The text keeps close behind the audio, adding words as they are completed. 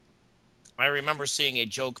I remember seeing a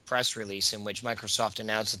joke press release in which Microsoft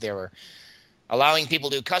announced that they were allowing people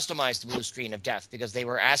to customize the blue screen of death because they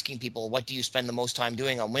were asking people, what do you spend the most time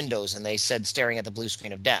doing on Windows? And they said staring at the blue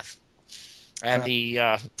screen of death. And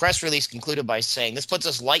the press release concluded by saying, this puts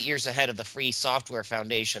us light years ahead of the free software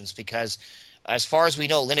foundations because, as far as we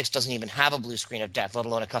know, Linux doesn't even have a blue screen of death, let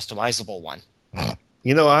alone a customizable one.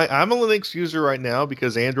 You know, I'm a Linux user right now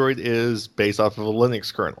because Android is based off of a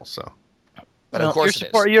Linux kernel, so. But of course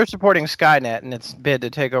you're supporting Skynet and its bid to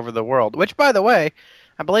take over the world, which, by the way,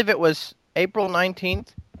 I believe it was April 19th.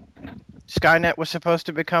 Skynet was supposed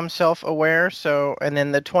to become self-aware, and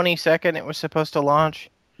then the 22nd it was supposed to launch.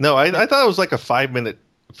 No, I thought it was like a 5 minutes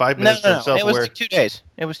No. self-aware. It was like 2 days.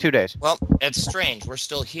 It was 2 days. Well, it's strange. We're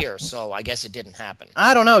still here, so I guess it didn't happen.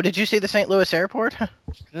 I don't know. Did you see the St. Louis airport?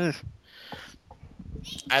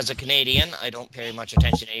 As a Canadian, I don't pay much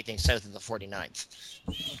attention to anything south of the 49th.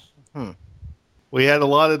 We had a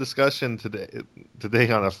lot of discussion today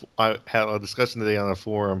on a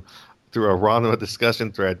forum through a Ranma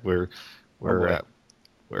discussion thread where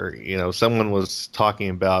someone was talking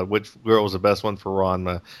about which girl was the best one for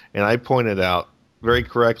Ranma, and I pointed out very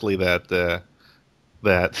correctly that after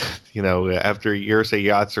Yurusei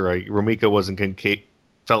Yatsura, Rumiko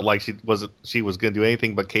felt like she was going to do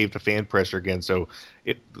anything but cave to fan pressure again. So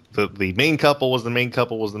the main couple was the main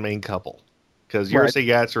couple because Yurusei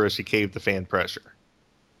Yatsura, she caved to fan pressure.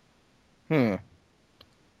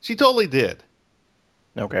 She totally did.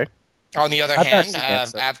 Okay. On the other hand,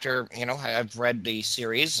 after I've read the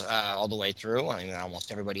series all the way through. I mean,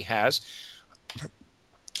 almost everybody has.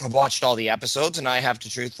 I've watched all the episodes, and I have to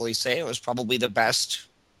truthfully say it was probably the best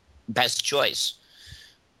choice,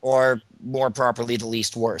 or more properly, the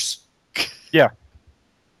least worse. Yeah.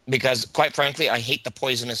 Because, quite frankly, I hate the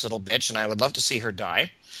poisonous little bitch, and I would love to see her die.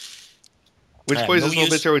 Which poisonous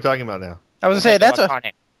little bitch are we talking about now? I was going to say,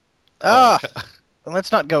 that's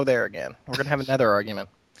let's not go there again. We're going to have another argument.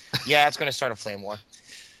 Yeah, it's going to start a flame war.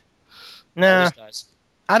 Nah,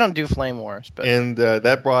 I don't do flame wars. But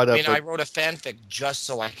that brought up... I wrote a fanfic just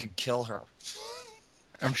so I could kill her.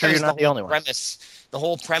 I'm sure you're not the only one. The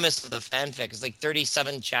whole premise of the fanfic is like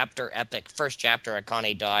 37-chapter epic. First chapter,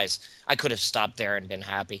 Akane dies. I could have stopped there and been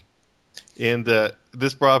happy. And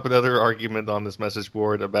this brought up another argument on this message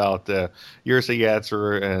board about Yurusei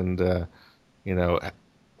Yatsura and,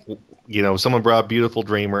 someone brought up Beautiful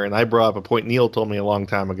Dreamer, and I brought up a point Neil told me a long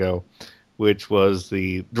time ago, which was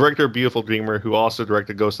the director of Beautiful Dreamer, who also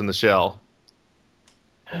directed Ghost in the Shell.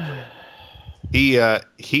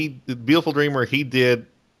 Beautiful Dreamer, he did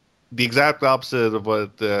the exact opposite of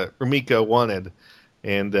what Rumiko wanted,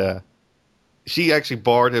 and she actually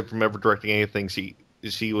barred him from ever directing anything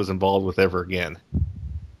she was involved with ever again.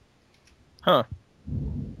 Huh.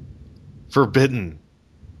 Forbidden.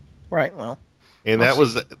 Right, well. And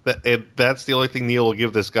that's the only thing Neil will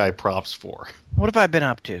give this guy props for. What have I been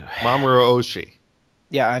up to? Mamoru Oshii.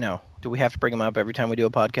 Yeah, I know. Do we have to bring him up every time we do a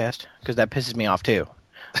podcast? Because that pisses me off, too.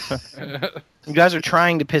 You guys are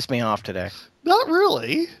trying to piss me off today. Not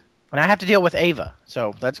really. And I have to deal with Ava,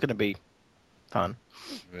 so that's going to be fun.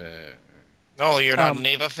 Oh, you're not an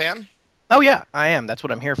Ava fan? Oh, yeah, I am. That's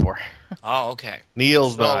what I'm here for. Oh, okay.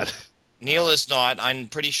 Neil's not. Neil is not. I'm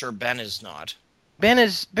pretty sure Ben is not. Ben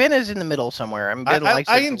is in the middle somewhere. I mean, Ben likes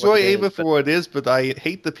I enjoy Ava for what it is, but I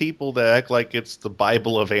hate the people that act like it's the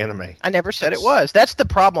Bible of anime. I never said it was. That's the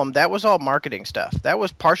problem. That was all marketing stuff. That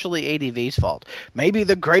was partially ADV's fault. Maybe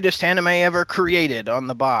the greatest anime ever created on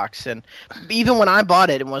the box. And even when I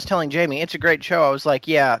bought it and was telling Jamie it's a great show, I was like,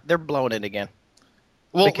 yeah, they're blowing it again.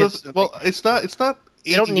 Well, it's not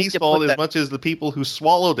ADV's fault as much as the people who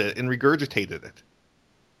swallowed it and regurgitated it.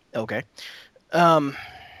 Okay.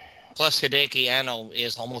 Plus, Hideki Anno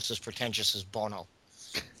is almost as pretentious as Bono.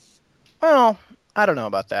 Well, I don't know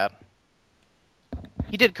about that.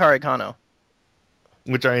 He did Karikano.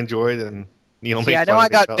 Which I enjoyed, and Neil makes fun of me. I know I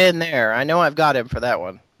got Ben there. I know I've got him for that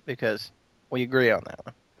one, because we agree on that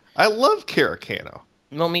one. I love Karikano.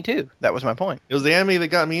 Well, me too. That was my point. It was the anime that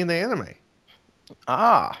got me into anime.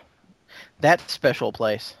 Ah, that special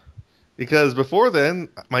place. Because before then,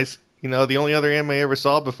 the only other anime I ever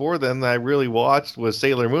saw before then that I really watched was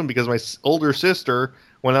Sailor Moon, because my older sister,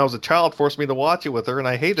 when I was a child, forced me to watch it with her, and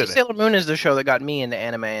I hated it. Sailor Moon is the show that got me into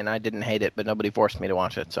anime, and I didn't hate it, but nobody forced me to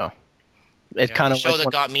watch it, so... The show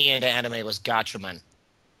that got me into anime was Gatchaman.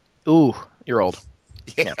 Ooh, you're old.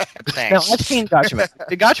 Yeah, thanks. No, I've seen Gatchaman.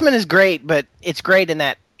 The Gatchaman is great, but it's great in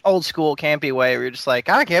that old-school campy way where you're just like,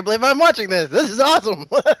 I can't believe I'm watching this. This is awesome.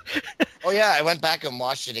 Oh, yeah, I went back and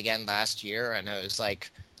watched it again last year, and I was like...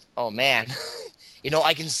 Oh, man.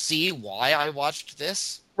 I can see why I watched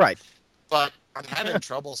this. Right. But I'm having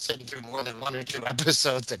trouble sitting through more than 1 or 2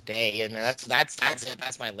 episodes a day, and that's it.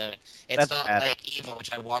 That's my limit. It's That's not bad. like Eva,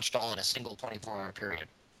 which I watched all in a single 24-hour period.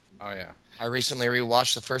 Oh yeah. I recently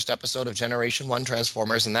rewatched the first episode of Generation 1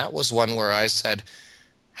 Transformers, and that was one where I said,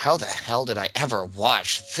 how the hell did I ever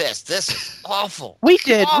watch this? This is awful. We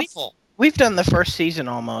did. Awful. We've done the first season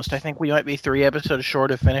almost. I think we might be 3 episodes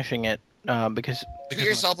short of finishing it because Do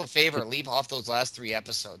yourself a favor, leave off those last 3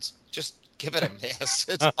 episodes. Just give it a miss.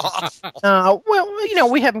 It's awful. well,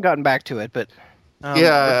 we haven't gotten back to it, but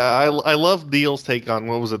I love Neil's take on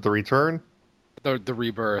what was it, The Return? The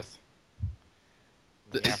rebirth.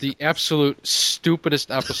 Yeah. The absolute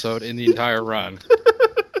stupidest episode in the entire run.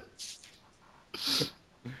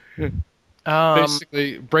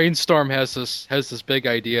 Basically, Brainstorm has this big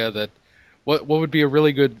idea that what would be a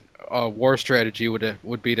really good war strategy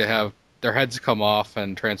would be to have their heads come off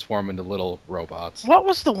and transform into little robots what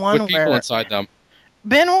was the one with people where inside them.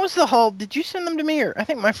 Ben? What was the whole? Did you send them to me, or I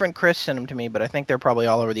think my friend Chris sent them to me, but I think they're probably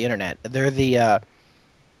all over the internet. They're the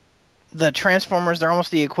Transformers. They're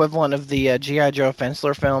almost the equivalent of the G.I. Joe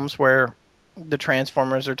Fensler films, where the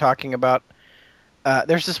Transformers are talking about.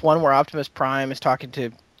 There's this one where Optimus Prime is talking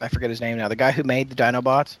to, I forget his name now, the guy who made the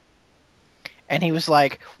Dinobots. And he was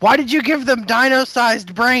like, "Why did you give them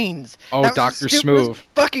dino-sized brains?" Oh, That was Dr. the stupidest Smooth.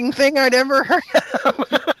 fucking thing I'd ever heard of.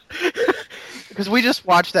 Because we just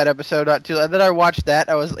watched that episode not too. And then I watched that.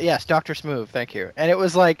 I was yes, Dr. Smooth, thank you. And it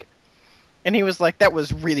was like, and he was like, "That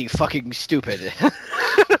was really fucking stupid.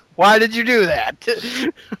 Why did you do that?"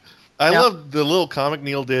 I Yeah. love the little comic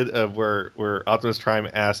Neil did of where Optimus Prime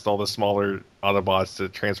asked all the smaller Autobots to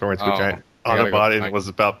transform into a giant I gotta go Autobot, and back. it was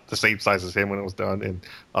about the same size as him when it was done. And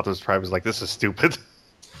Optimus Prime was like, "This is stupid."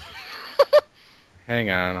 Hang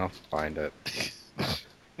on, I'll find it.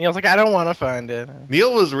 Neil's like, "I don't want to find it."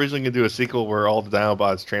 Neil was originally going to do a sequel where all the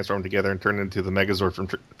Dinobots transformed together and turned into the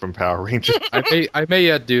Megazord from Power Rangers. I may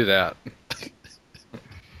yet do that.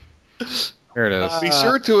 Here it is.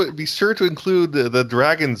 Be sure to include the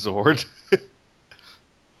Dragon Zord.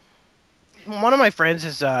 One of my friends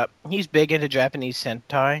is he's big into Japanese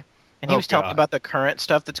Sentai, and he Oh, was talking God. about the current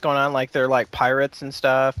stuff that's going on, like they're like pirates and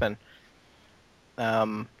stuff, and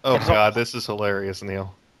Oh it's all- God, this is hilarious,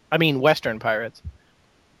 Neil. I mean Western pirates.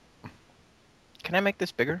 Can I make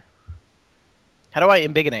this bigger? How do I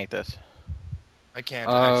embiggenate this? I can't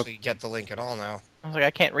actually get the link at all now. I was like,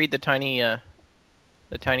 I can't read the tiny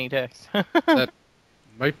text.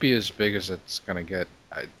 Might be as big as it's gonna get.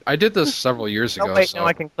 I did this several years ago. Oh wait, so... no,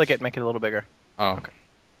 I can click it and make it a little bigger. Oh,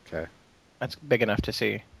 okay. That's big enough to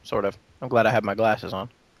see, sort of. I'm glad I have my glasses on.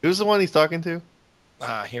 Who's the one he's talking to?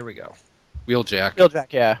 Here we go. Wheeljack.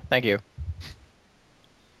 Wheeljack, yeah, thank you.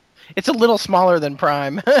 It's a little smaller than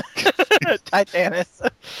Prime. Titanus.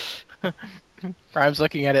 Prime's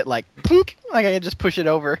looking at it like, plink, like I can just push it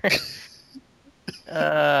over.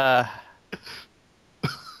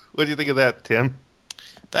 What do you think of that, Tim?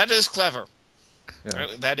 That is clever. Yeah.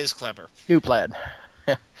 That is clever. New plaid.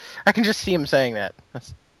 I can just see him saying that.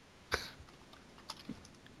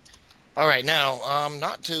 All right, now,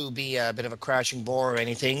 not to be a bit of a crashing bore or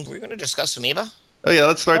anything, we're going to discuss Amoeba. Oh yeah,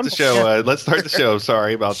 let's start the show. Let's start the show.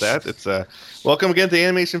 Sorry about that. It's welcome again to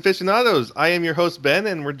Animation Aficionados. I am your host Ben,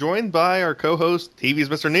 and we're joined by our co-host TV's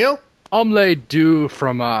Mr. Neil, Omelette du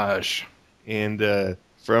fromage. and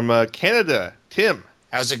from Canada, Tim,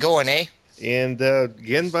 How's it going, eh? and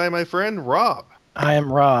again by my friend Rob. I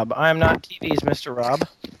am Rob. I am not TV's Mr. Rob.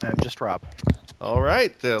 I'm just Rob. All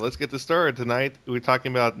right, let's get this started tonight. We're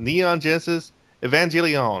talking about Neon Genesis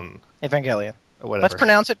Evangelion, Evangelion. or whatever. Let's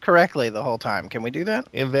pronounce it correctly the whole time. Can we do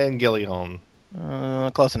that? Evangelion.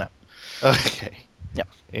 Close enough. Okay. Yep.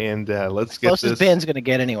 And let's get Close as this. Ben's going to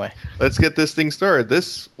get anyway. Let's get this thing started.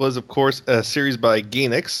 This was, of course, a series by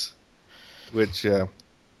Gainax, which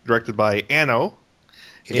directed by Anno.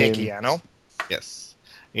 Hideki Anno. Yes,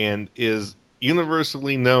 and is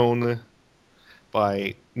universally known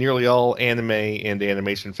by nearly all anime and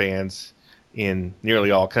animation fans in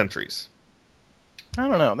nearly all countries. I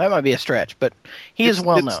don't know. That might be a stretch, but he is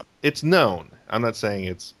well known. It's known. I'm not saying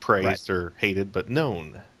it's praised or hated, but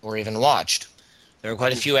known. Or even watched. There are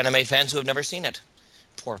quite a few anime fans who have never seen it.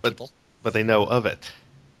 Poor people. But they know of it.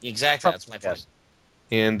 Exactly, that's my point.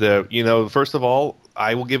 And first of all,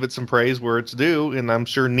 I will give it some praise where it's due, and I'm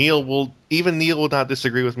sure Neil will not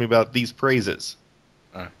disagree with me about these praises.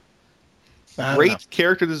 I don't know. Great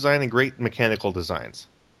character design and great mechanical designs.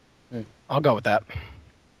 I'll go with that.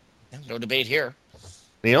 No debate here.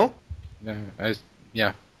 Neil? Yeah.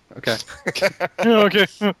 Okay. Okay. I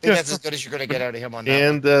think that's as good as you're going to get out of him on that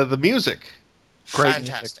And the music. one. great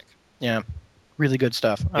Fantastic. Yeah. Really good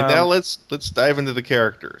stuff. And now let's dive into the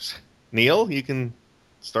characters. Neil, you can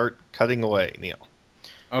Start cutting away, Neil.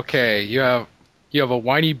 Okay, you have a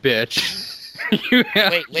whiny bitch. You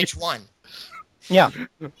have, Wait, which one? Yeah.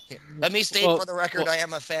 Let me state Well- for the record, well- I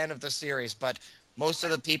am a fan of the series, but most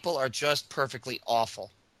of the people are just perfectly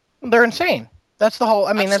awful. They're insane. That's the whole.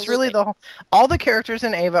 I mean, that's really Absolutely. the whole. All the characters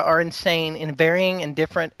in Ava are insane in varying and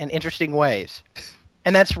different and interesting ways,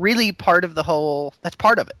 and that's really part of the whole. That's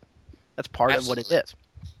part of it. That's part of what it Absolutely. is.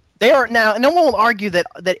 They are now. No one will argue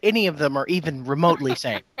that any of them are even remotely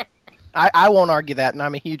sane. I won't argue that, and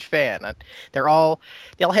I'm a huge fan. They all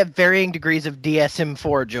have varying degrees of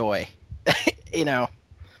DSM-4 joy. You know,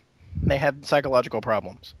 they have psychological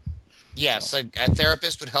problems. Yes, a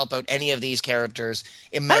therapist would help out any of these characters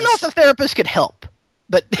I don't know if immensely. the therapist could help,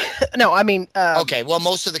 but no, I mean, Okay, well,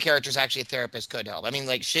 most of the characters actually a therapist could help. I mean,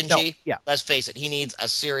 like Shinji, yeah. let's face it, he needs a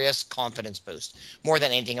serious confidence boost more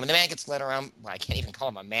than anything. I mean, the man gets led around. Well, I can't even call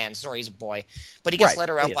him a man. Sorry, he's a boy, but he gets Right, led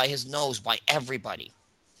around he is. by his nose by everybody.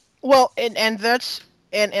 Well, and that's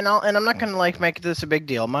and I'm not gonna like make this a big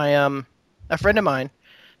deal. My a friend of mine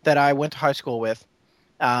that I went to high school with,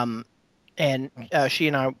 and she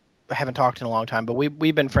and I haven't talked in a long time, but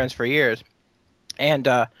we've been friends for years, and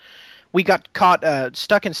we got caught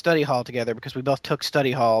stuck in study hall together because we both took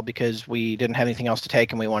study hall because we didn't have anything else to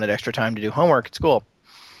take and we wanted extra time to do homework at school.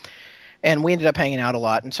 And we ended up hanging out a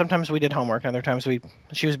lot, and sometimes we did homework, and other times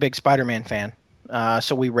she was a big Spider-Man fan.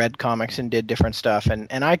 So we read comics and did different stuff, and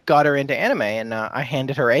I got her into anime, and I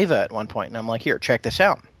handed her Ava at one point, and I'm like, here, check this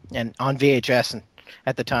out. And on VHS, and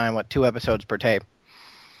at the time, 2 episodes per tape.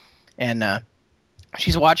 And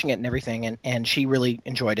she's watching it and everything, and she really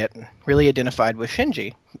enjoyed it and really identified with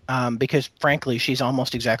Shinji, because frankly, she's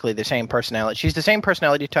almost exactly the same personality. She's the same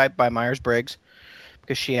personality type by Myers-Briggs,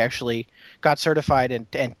 because she actually got certified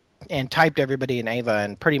and typed everybody in Ava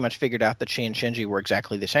and pretty much figured out that she and Shinji were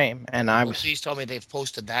exactly the same. And Please tell me they've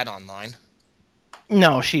posted that online.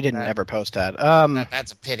 No, she didn't ever post that.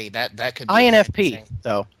 That's a pity. That could be INFP interesting.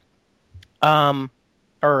 though.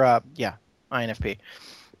 Yeah, INFP.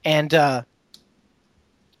 And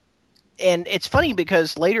it's funny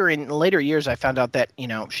because in later years I found out that,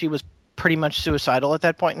 she was pretty much suicidal at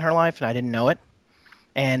that point in her life, and I didn't know it.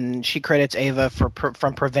 And she credits Ava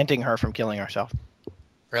from preventing her from killing herself.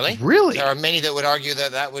 Really? Really? There are many that would argue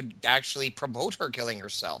that would actually promote her killing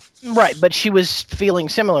herself. Right, but she was feeling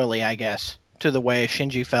similarly, I guess, to the way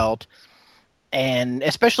Shinji felt, and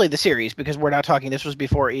especially the series, because we're not talking, this was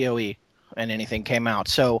before EOE and anything came out.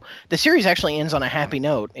 So the series actually ends on a happy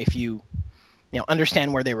note if you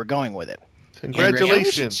understand where they were going with it.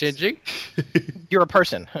 Congratulations. Shinji. You're a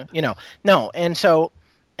person, No,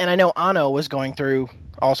 and I know Anno was going through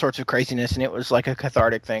all sorts of craziness, and it was like a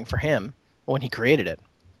cathartic thing for him when he created it.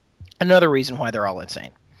 Another reason why they're all insane.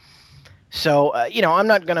 So, I'm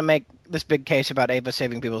not going to make this big case about Ava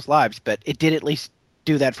saving people's lives, but it did at least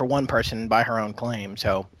do that for one person by her own claim.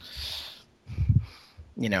 So,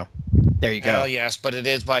 there you go. Well, yes, but it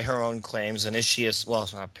is by her own claims, and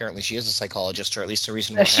apparently she is a psychologist, or at least a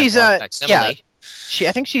reasonable She's facsimile.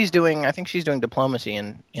 I think she's doing diplomacy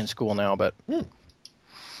in school now, but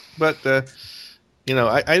But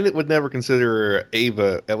I would never consider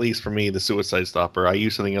Ava, at least for me, the suicide stopper. I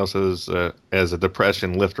use something else as a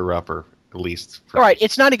depression lifter upper, at least. all right,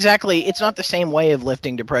 it's not the same way of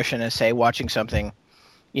lifting depression as, say, watching something,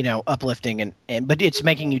 uplifting but it's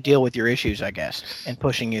making you deal with your issues, I guess, and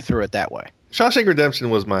pushing you through it that way. Shawshank Redemption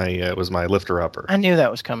was my lifter upper. I knew that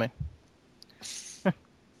was coming.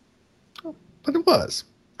 But it was.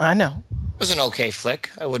 I know. It was an okay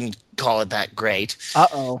flick. I wouldn't call it that great,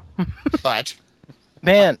 Uh-oh. but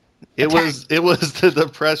Man. It was the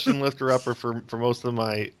depression lifter upper for most of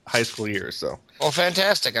my high school years. So well,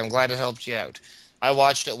 fantastic. I'm glad it helped you out. I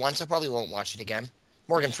watched it once. I probably won't watch it again.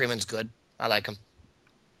 Morgan Freeman's good. I like him.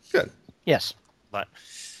 good. Yes. But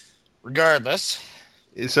regardless,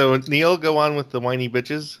 So Neil, go on with the whiny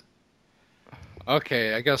bitches.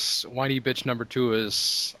 Okay, I guess whiny bitch number 2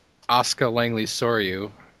 is Asuka Langley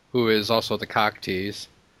Soryu, who is also the cock tease.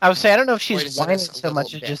 I would say I don't know if Wait a she's second, whining that's a so much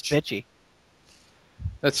as little just bitch. bitchy.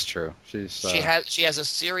 That's true. She's she has a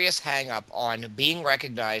serious hang-up on being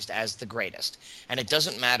recognized as the greatest, and it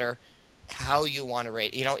doesn't matter how you want to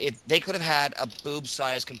rate. They could have had a boob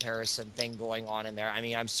size comparison thing going on in there. I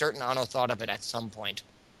mean, I'm certain Anno thought of it at some point,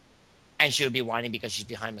 and she would be whining because she's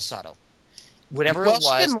behind Masato. Whatever Well, it she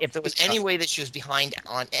was, didn't- if there was any way that she was behind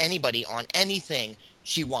on anybody on anything,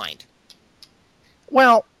 she whined.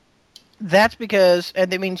 Well, that's because,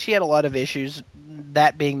 and I mean, she had a lot of issues,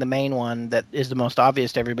 that being the main one that is the most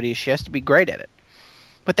obvious to everybody. She has to be great at it.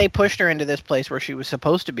 But they pushed her into this place where she was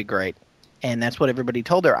supposed to be great, and that's what everybody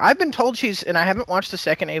told her. I've been told and I haven't watched the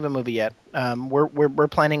second Ava movie yet. We're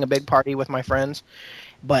planning a big party with my friends,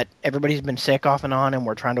 but everybody's been sick off and on, and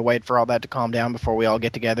we're trying to wait for all that to calm down before we all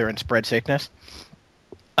get together and spread sickness.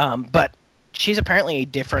 But she's apparently a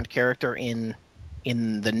different character in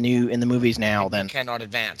the movies now than cannot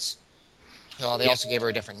advance. Well, they also gave her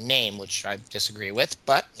a different name, which I disagree with,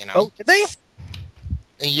 but, Oh, did they?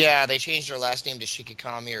 Yeah, they changed her last name to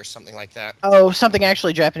Shikikami or something like that. Oh, something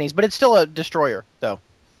actually Japanese, but it's still a destroyer, though.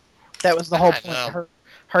 That was the whole point.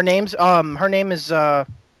 Her name is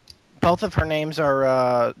both of her names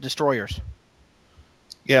are destroyers.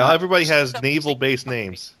 Yeah, everybody has naval-based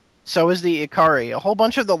names. So is the Ikari. A whole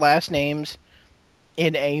bunch of the last names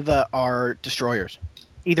in Ava are destroyers,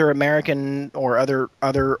 either American or other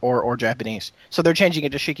or Japanese. So they're changing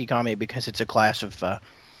it to Shikikami because it's a class of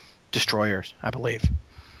destroyers, I believe.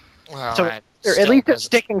 Well, so at least it's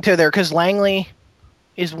sticking to there, because Langley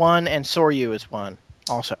is one and Soryu is one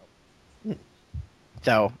also.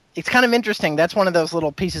 So it's kind of interesting. That's one of those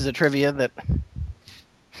little pieces of trivia that.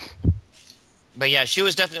 But yeah, she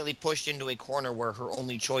was definitely pushed into a corner where her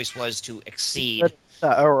only choice was to exceed.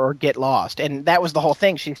 Or get lost. And that was the whole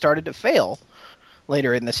thing. She started to fail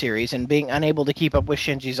later in the series, and being unable to keep up with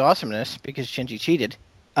Shinji's awesomeness because Shinji cheated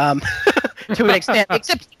to an extent,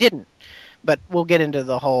 except he didn't. But we'll get into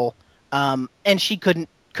the whole. And she couldn't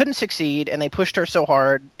succeed, and they pushed her so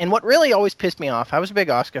hard. And what really always pissed me off, I was a big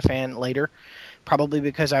Asuka fan later, probably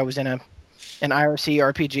because I was in an IRC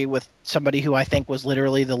RPG with somebody who I think was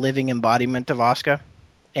literally the living embodiment of Asuka.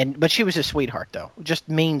 But she was a sweetheart, though. Just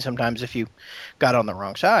mean sometimes if you got on the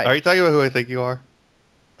wrong side. Are you talking about who I think you are?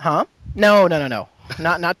 Huh? No.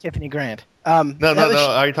 Not Tiffany Grant. No.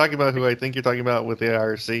 Are you talking about who I think you're talking about with the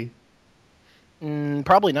IRC?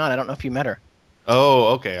 Probably not. I don't know if you met her. Oh,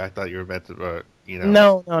 okay. I thought you were meant to,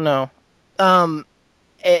 No.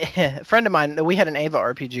 A friend of mine, we had an Ava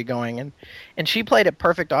RPG going, and she played a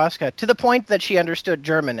perfect Asuka to the point that she understood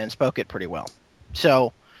German and spoke it pretty well.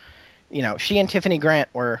 So, she and Tiffany Grant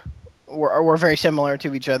were very similar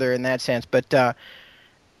to each other in that sense. But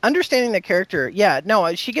understanding the character,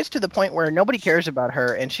 she gets to the point where nobody cares about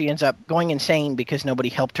her, and she ends up going insane because nobody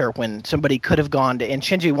helped her when somebody could have gone to. And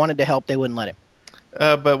Shinji wanted to help, they wouldn't let him.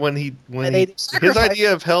 But his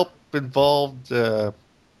idea of help involved, No,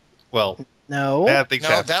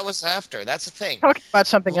 that was after. That's the thing. Talking about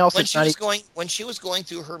something else. When she was going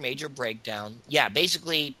through her major breakdown,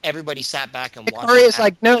 basically everybody sat back and watched. Ikari is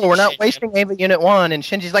like, no, we're not wasting Ava Unit 1, and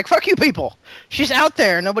Shinji's like, fuck you people. She's out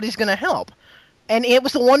there, nobody's gonna help. And it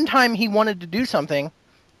was the one time he wanted to do something,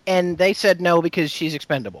 and they said no because she's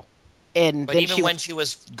expendable. But even when she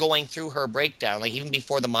was going through her breakdown, like even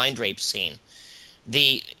before the mind rape scene,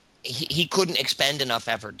 he couldn't expend enough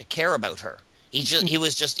effort to care about her. He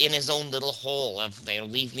was just in his own little hole of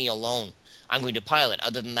leave me alone. I'm going to pilot.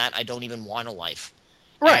 Other than that, I don't even want a life.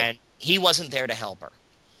 Right. And he wasn't there to help her.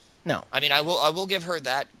 No. I mean, I will give her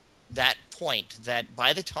that point that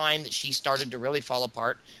by the time that she started to really fall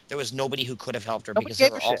apart, there was nobody who could have helped her because they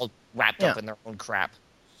were all wrapped up in their own crap.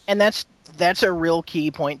 And that's a real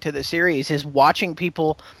key point to the series, is watching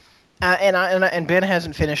people. And Ben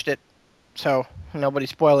hasn't finished it, so nobody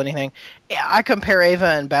spoil anything. I compare Ava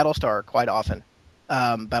and Battlestar quite often,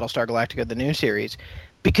 Battlestar Galactica, the new series,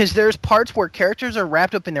 because there's parts where characters are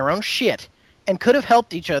wrapped up in their own shit and could have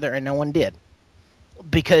helped each other, and no one did,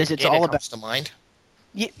 because it's all about. Comes to mind.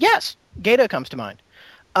 Yes, Gata comes to mind.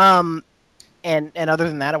 And other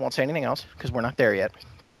than that, I won't say anything else because we're not there yet.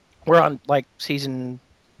 We're on season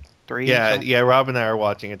 3. Yeah. Rob and I are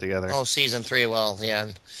watching it together. Oh, season 3. Well, yeah.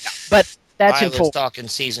 But that's I was talking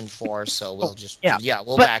season 4, so we'll just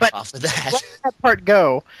we'll back off of that. Let that part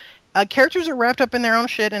go. Characters are wrapped up in their own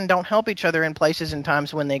shit and don't help each other in places and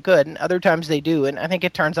times when they could, and other times they do. And I think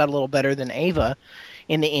it turns out a little better than Ava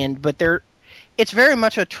in the end. But it's very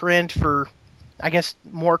much a trend for, I guess,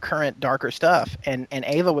 more current, darker stuff. And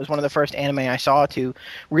Ava was one of the first anime I saw to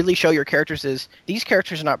really show your characters as, these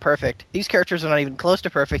characters are not perfect. These characters are not even close to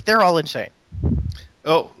perfect. They're all insane.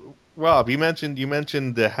 Oh, Rob, you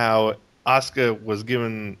mentioned how Asuka was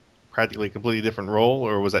given practically a completely different role,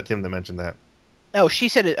 or was that Tim that mentioned that? No, she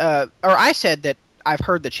said it, or I said that I've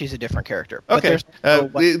heard that she's a different character. Okay.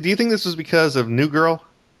 Do you think this was because of New Girl?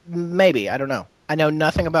 Maybe. I don't know. I know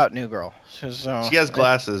nothing about New Girl. She has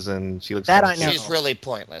glasses and she looks. That I know. She's really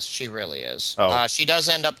pointless. She really is. Oh. She does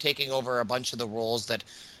end up taking over a bunch of the roles that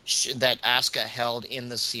Asuka held in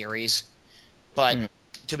the series, but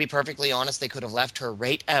to be perfectly honest, they could have left her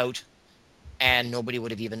right out, and nobody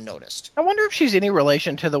would have even noticed. I wonder if she's any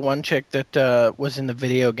relation to the one chick that was in the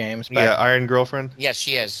video games. Yeah, Iron Girlfriend. Yes,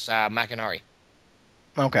 she is. Makinari.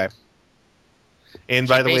 Okay. And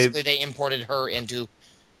by the way, basically they imported her into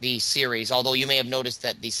the series, although you may have noticed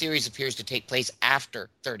that the series appears to take place after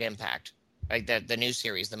Third Impact. Like the new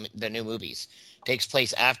series, the new movies takes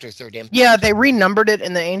place after Third Impact. Yeah, they renumbered it,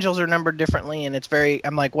 and the angels are numbered differently, and it's very.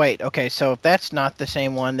 I'm like, wait, okay, so if that's not the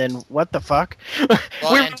same one, then what the fuck?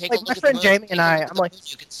 Well, and take a like, look my at the friend moon. Jamie Take and a I. look at I'm the like, moon.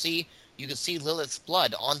 You can see Lilith's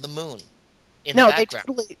blood on the moon in the no,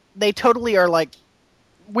 background. they totally are like.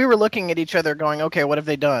 We were looking at each other, going, okay, what have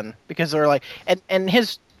they done? Because they're like, and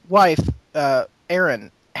his wife,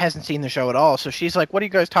 Erin, hasn't seen the show at all, so she's like, what are you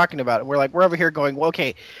guys talking about? And we're like, we're over here going, well,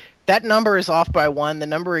 okay. That number is off by 1. The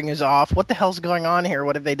numbering is off. What the hell's going on here?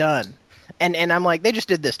 What have they done? And I'm like, they just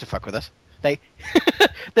did this to fuck with us. They're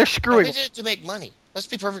No, screwing. they did it to make money. Let's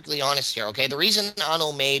be perfectly honest here, okay? The reason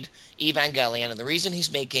Anno made Evangelion and the reason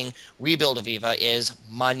he's making Rebuild of Eva is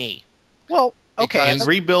money. Well, okay. And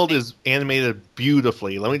Rebuild is animated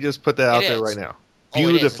beautifully. Let me just put that out there right now.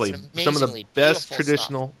 Beautifully. Some of the best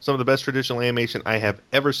traditional animation I have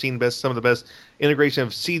ever seen. Some of the best integration of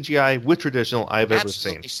CGI with traditional I've ever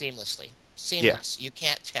seen. Absolutely seamless. Yeah. You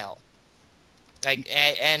can't tell. Like,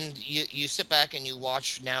 and you sit back and you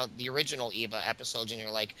watch now the original Eva episodes, and you're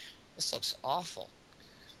like, this looks awful.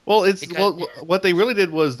 Well, what they really did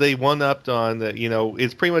was they one-upped on that.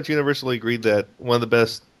 It's pretty much universally agreed that one of the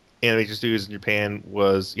best animation studios in Japan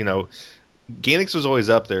was, Gainax was always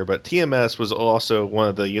up there, but TMS was also one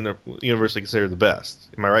of the universally considered the best.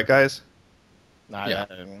 Am I right, guys? Yeah.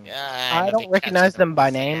 I don't recognize them by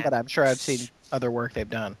name, but I'm sure I've seen other work they've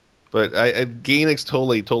done. But Gainax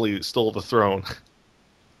totally stole the throne.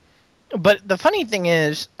 But the funny thing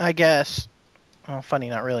is, I guess, well, funny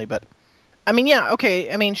not really, but I mean, yeah,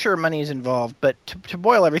 okay. I mean, sure, money is involved, but to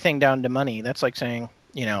boil everything down to money, that's like saying,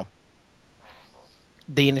 the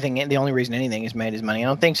only reason anything is made is money. I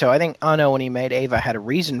don't think so. I think Anno, when he made Eva, had a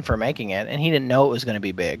reason for making it, and he didn't know it was going to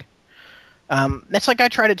be big. That's like I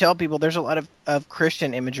try to tell people. There's a lot of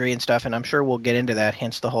Christian imagery and stuff, and I'm sure we'll get into that.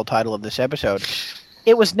 Hence the whole title of this episode.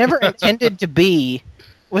 It was never intended to be.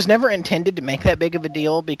 Was never intended to make that big of a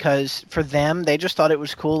deal, because for them, they just thought it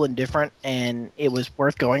was cool and different, and it was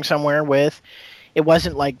worth going somewhere with. It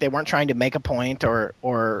wasn't like they weren't trying to make a point or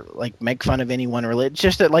like make fun of anyone religion. It's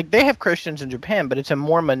just that like they have Christians in Japan, but it's a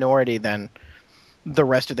more minority than the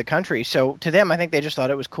rest of the country. So to them, I think they just thought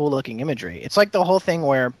it was cool looking imagery. It's like the whole thing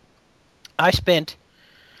where I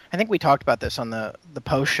think we talked about this on the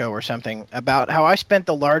post show or something, about how I spent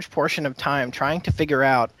the large portion of time trying to figure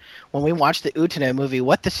out when we watched the Utena movie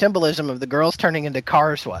what the symbolism of the girls turning into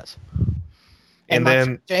cars was. And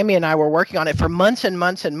then Jamie and I were working on it for months and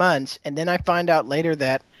months and months, and then I find out later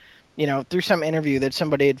that, through some interview that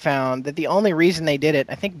somebody had found, that the only reason they did it,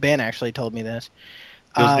 I think Ben actually told me this.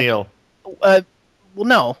 It was Neil. Well,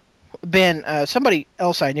 no. Ben, somebody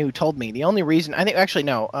else I knew told me the only reason, I think, actually,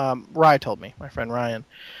 no, Rye told me, my friend Ryan.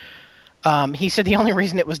 He said the only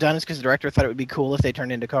reason it was done is because the director thought it would be cool if they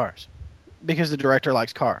turned into cars. Because the director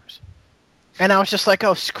likes cars. And I was just like,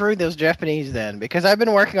 oh, screw those Japanese then. Because I've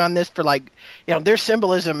been working on this for their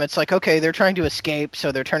symbolism. It's like, okay, they're trying to escape,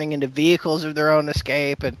 so they're turning into vehicles of their own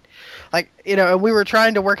escape. And and we were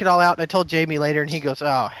trying to work it all out. And I told Jamie later, and he goes,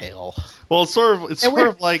 oh, hell. Well, it's sort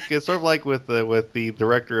of like with the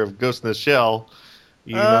director of Ghost in the Shell.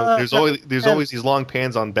 There's always these long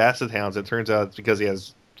pans on Basset Hounds. It turns out it's because he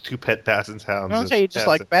has 2 pet Basset Hounds. I'll say you just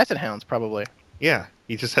like Basset Hounds, probably. Yeah,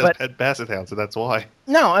 he just has pet Basset Hounds, so that's why.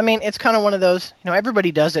 No, I mean, it's kind of one of those,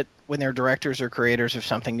 everybody does it when they're directors or creators of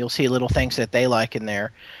something. You'll see little things that they like in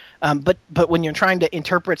there. But when you're trying to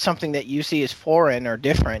interpret something that you see as foreign or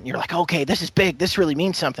different, you're like, okay, this is big. This really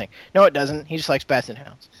means something. No, it doesn't. He just likes Basset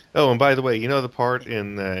Hounds. Oh, and by the way, the part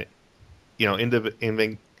in,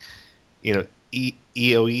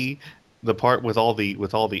 EOE, the part with all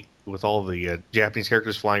the Japanese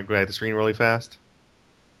characters flying by the screen really fast.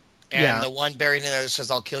 And the one buried in there that says,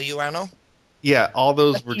 I'll kill you, Anno? Yeah, all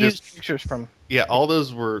those were just pictures from. Yeah, all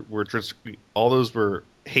those were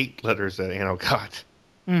hate letters that Anno got.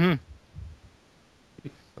 Mm-hmm.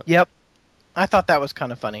 Yep. I thought that was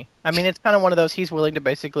kind of funny. I mean, it's kind of one of those, he's willing to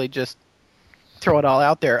basically just throw it all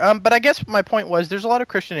out there. But I guess my point was, there's a lot of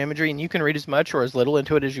Christian imagery, and you can read as much or as little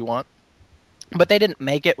into it as you want. But they didn't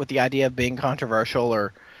make it with the idea of being controversial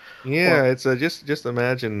or. Yeah, it's just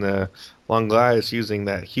imagine Longinus using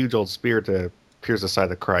that huge old spear to pierce the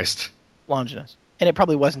side of Christ. Longinus, and it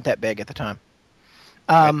probably wasn't that big at the time.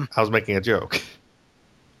 I was making a joke.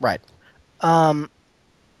 Right.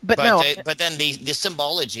 But then the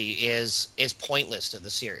symbology is pointless to the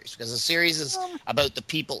series, because the series is about the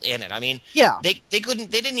people in it. I mean, yeah, they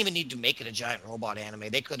didn't even need to make it a giant robot anime.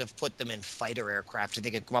 They could have put them in fighter aircraft, if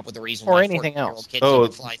they could come up with a reason. Or anything else. Kids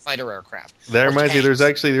could fly fighter aircraft. That reminds me. There's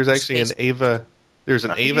actually an Ava. There's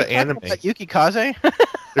an Ava anime. Yuki Kaze?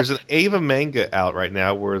 There's an Ava manga out right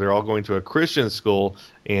now where they're all going to a Christian school,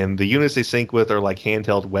 and the units they sync with are like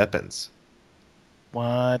handheld weapons.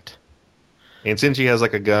 What? And Shinji has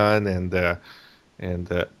like a gun, and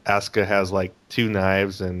Asuka has like 2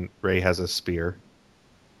 knives, and Rei has a spear.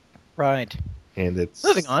 Right. And it's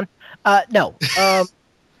Moving on. No. I'm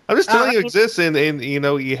just telling you, it exists, and you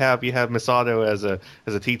know you have Misato as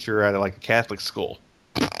a teacher at like a Catholic school.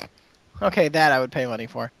 Okay, that I would pay money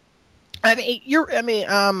for. I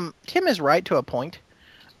mean, Tim is right to a point.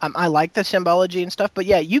 I like the symbology and stuff, but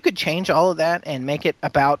yeah, you could change all of that and make it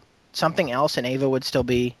about something else, and Ava would still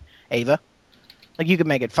be Ava. Like, you could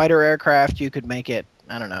make it fighter aircraft. You could make it,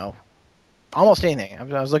 I don't know, almost anything.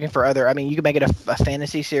 I was looking for other. I mean, you could make it a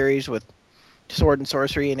fantasy series with sword and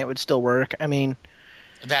sorcery, and it would still work. I mean,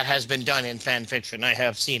 that has been done in fan fiction. I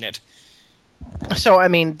have seen it. So, I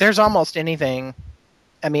mean, there's almost anything.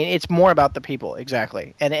 I mean, it's more about the people,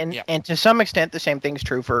 exactly, and to some extent, the same thing's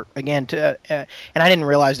true for and I didn't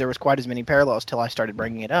realize there was quite as many parallels till I started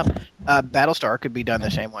bringing it up. Battlestar could be done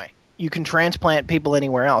the same way. You can transplant people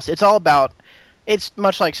anywhere else. It's all about. It's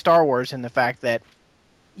much like Star Wars in the fact that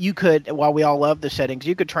you could, while we all love the settings,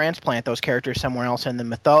 you could transplant those characters somewhere else, and the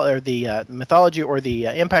mythology or the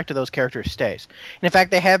impact of those characters stays. And in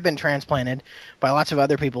fact, they have been transplanted by lots of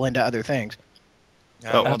other people into other things.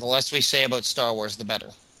 Well, the less we say about Star Wars, the better.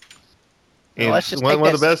 And one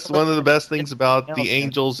of the best things about the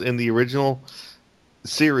Angels in the original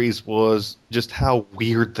series was just how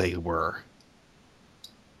weird they were.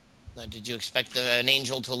 Did you expect an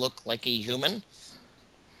angel to look like a human?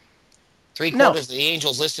 3/4 of the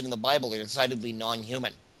angels listed in the Bible are decidedly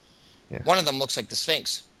non-human. Yeah. One of them looks like the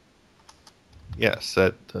Sphinx. Yes,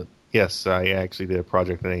 yes, I actually did a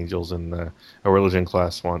project on angels in a religion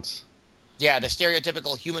class once. Yeah, the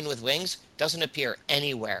stereotypical human with wings doesn't appear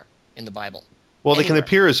anywhere in the Bible. Well, they can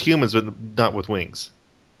appear as humans, but not with wings.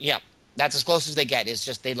 Yeah, that's as close as they get. It's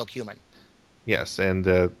just they look human. Yes, and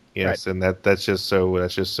and that's just so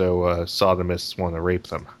sodomists want to rape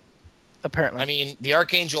them. Apparently, I mean, the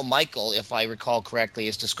Archangel Michael, if I recall correctly,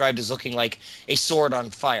 is described as looking like a sword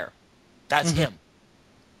on fire. That's him.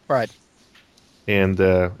 Right. And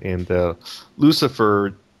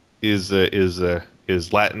Lucifer is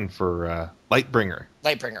Latin for Lightbringer.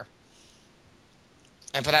 Lightbringer.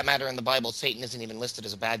 And for that matter, in the Bible, Satan isn't even listed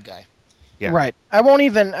as a bad guy. Yeah. Right. I won't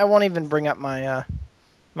even bring up my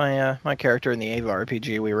my character in the Ava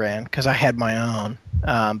RPG we ran because I had my own.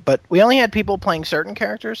 But we only had people playing certain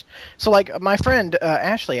characters. So like my friend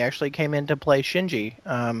Ashley actually came in to play Shinji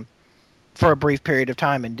for a brief period of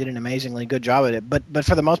time and did an amazingly good job at it. But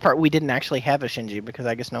for the most part, we didn't actually have a Shinji because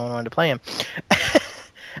I guess no one wanted to play him.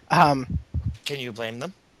 Can you blame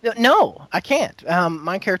them? No, I can't.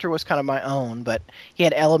 My character was kind of my own, but he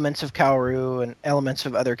had elements of Kaoru and elements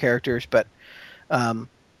of other characters, but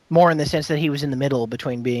more in the sense that he was in the middle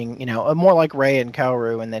between being, more like Rei and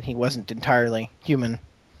Kaoru, and that he wasn't entirely human,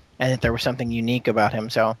 and that there was something unique about him.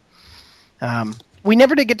 So we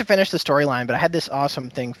never did get to finish the storyline, but I had this awesome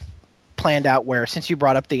thing planned out where, since you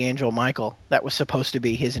brought up the Angel Michael, that was supposed to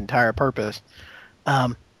be his entire purpose.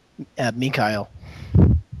 Mikhail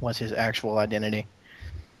was his actual identity.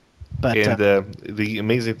 But the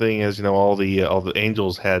amazing thing is, all the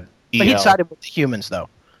angels had EL. But he sided with the humans, though.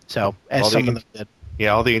 So as some of them did. Yeah,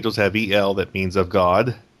 all the angels have EL. That means of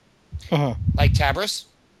God. Like Tabris.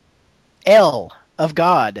 L of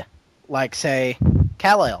God, like say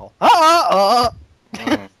Kal-El. I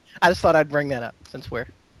just thought I'd bring that up since we're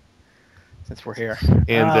here.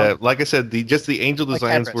 And like I said, the angel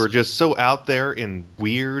designs like were just so out there and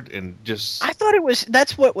weird and just. I thought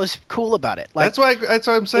that's what was cool about it. Like, that's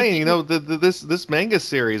what I'm saying. This manga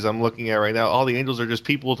series I'm looking at right now, all the angels are just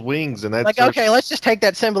people with wings, and that's like okay. Let's just take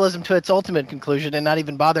that symbolism to its ultimate conclusion and not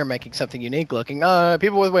even bother making something unique looking.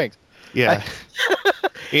 People with wings. Yeah.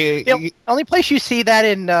 The only place you see that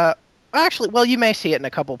in actually, well, you may see it in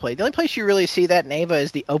a couple places. The only place you really see that in Ava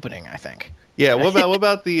is the opening, I think. Yeah, what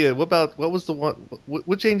was the one?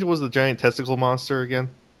 Which angel was the giant testicle monster again?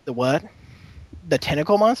 The what? The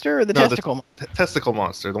tentacle monster or the testicle? Testicle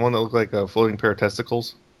monster, the one that looked like a floating pair of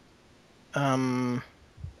testicles. Off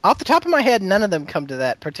the top of my head, none of them come to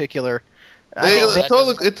that particular. There's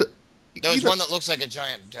one that looks like a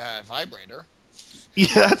giant vibrator. Yeah,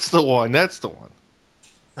 that's the one.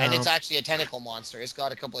 And it's actually a tentacle monster. It's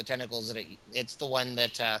got a couple of tentacles. It's the one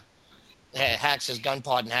that hacks his gun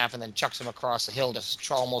pod in half and then chucks him across the hill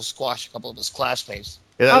to almost squash a couple of his classmates.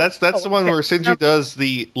 Yeah, that's the one where Shinji does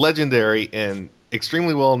the legendary and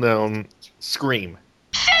extremely well-known scream.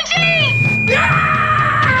 Shinji!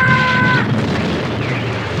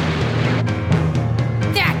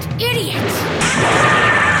 That idiot!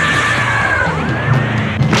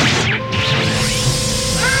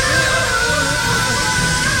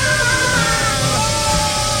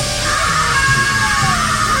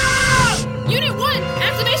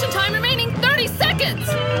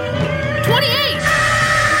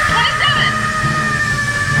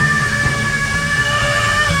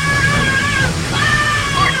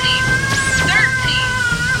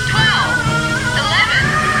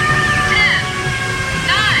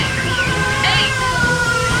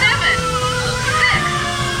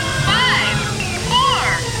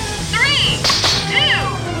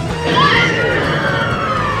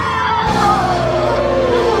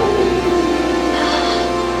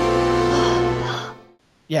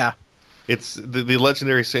 Yeah. It's the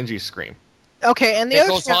legendary Shinji scream. Okay, and the It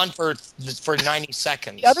other goes thing, on for 90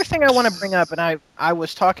 seconds. the other thing I want to bring up, and I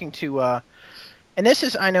was talking to, and this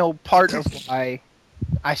is, I know, part of why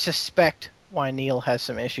I suspect why Neil has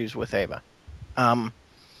some issues with Ava. And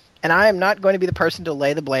I am not going to be the person to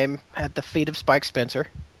lay the blame at the feet of Spike Spencer,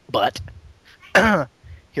 but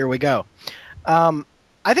here we go.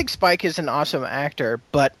 I think Spike is an awesome actor,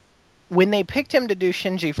 but when they picked him to do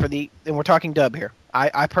Shinji and we're talking dub here,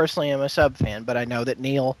 I personally am a sub fan, but I know that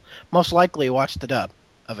Neil most likely watched the dub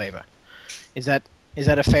of Ava. Is that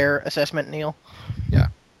a fair assessment, Neil? Yeah.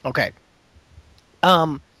 Okay.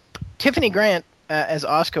 Tiffany Grant as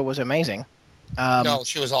Asuka was amazing. No,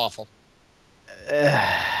 she was awful.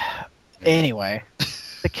 Anyway,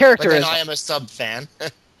 the character But then is I am a sub fan.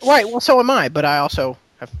 right. Well, so am I, but I also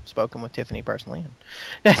have spoken with Tiffany personally.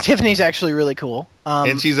 And Tiffany's actually really cool.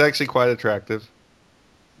 And she's actually quite attractive.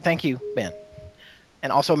 Thank you, Ben,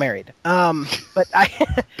 and also married. But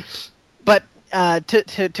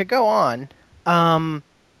to go on,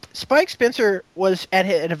 Spike Spencer was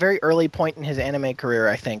at a very early point in his anime career,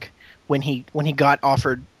 I think, when he got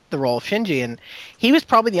offered the role of Shinji, and he was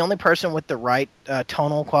probably the only person with the right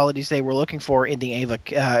tonal qualities they were looking for in the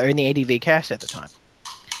ADV cast at the time.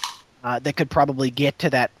 That could probably get to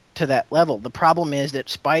that level. The problem is that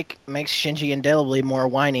Spike makes Shinji indelibly more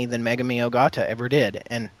whiny than Megumi Ogata ever did,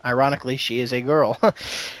 and ironically, she is a girl.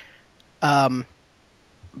 But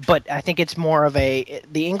I think it's more of the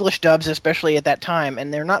English dubs, especially at that time,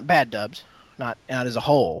 and they're not bad dubs, not as a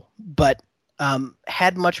whole, but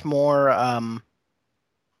had much more.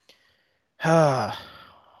 What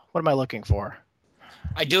am I looking for?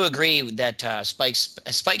 I do agree that Spike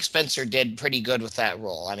Spencer did pretty good with that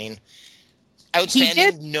role. I mean,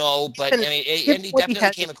 outstanding, no, but I mean, and he definitely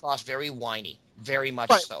came across very whiny, very much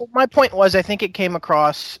right. so. Well, my point was, I think it came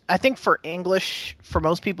across. I think for English, for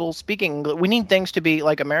most people speaking English, we need things to be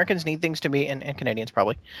like Americans need things to be, and Canadians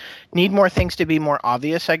probably need more things to be more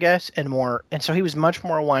obvious, I guess, and so he was much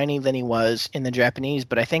more whiny than he was in the Japanese.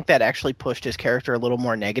 But I think that actually pushed his character a little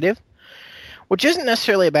more negative, which isn't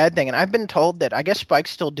necessarily a bad thing. And I've been told that I guess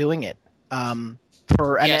Spike's still doing it.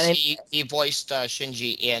 He voiced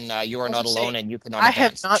Shinji in "You Are Not Alone" and "You Cannot I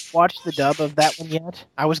Dance." have not watched the dub of that one yet.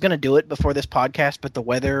 I was going to do it before this podcast, but the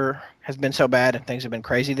weather has been so bad and things have been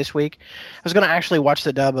crazy this week. I was going to actually watch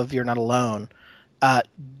the dub of "You're Not Alone"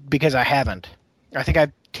 because I haven't. I think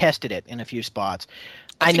I've tested it in a few spots.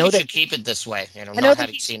 I know that you should keep it this way. I know that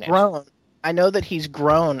he's grown. I know that he's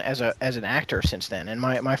grown as an actor since then, and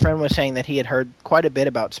my friend was saying that he had heard quite a bit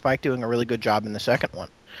about Spike doing a really good job in the second one,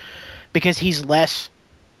 because he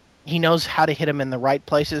knows how to hit him in the right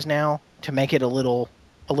places now to make it a little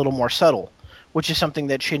more subtle, which is something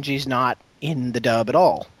that Shinji's not in the dub at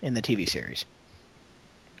all in the TV series.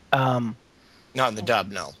 Not in the dub,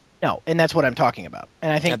 no. No, and that's what I'm talking about.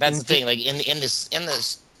 And I think that's the thing. Like in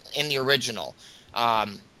the original.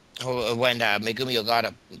 When Megumi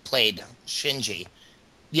Ogata played Shinji,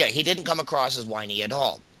 yeah, he didn't come across as whiny at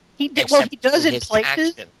all. He does in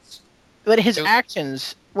places, but his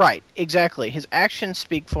actions, right, exactly. His actions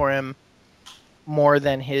speak for him more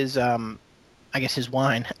than his, I guess, his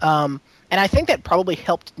whine. And I think that probably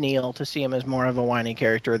helped Neil to see him as more of a whiny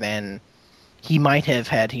character than he might have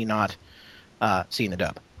had he not seen the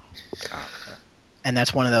dub. And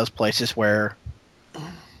that's one of those places where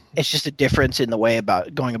it's just a difference in the way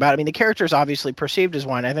about going about it. I mean, the character is obviously perceived as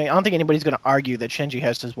whiny. I don't think anybody's going to argue that Shinji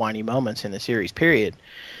has his whiny moments in the series, period.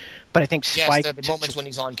 But I think Spike... Yes, the moments when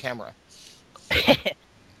he's on camera.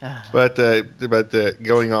 But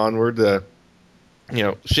going onward,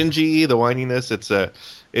 Shinji, the whininess,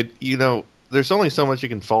 there's only so much you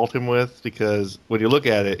can fault him with, because when you look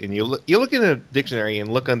at it and you look in a dictionary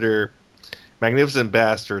and look under Magnificent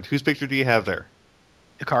Bastard, whose picture do you have there?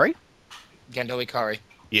 Ikari? Gendo Ikari.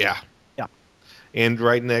 Yeah. Yeah. And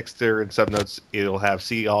right next there in subnotes, it'll have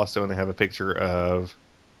C also, and they have a picture of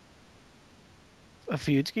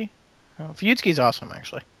Fuyutsuki. Oh, Fuyutsuki's awesome,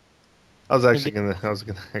 actually. I was gonna.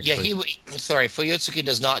 Yeah, Fuyutsuki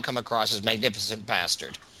does not come across as Magnificent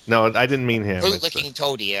Bastard. No, I didn't mean him. Fruit-licking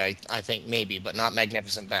toady, I think maybe, but not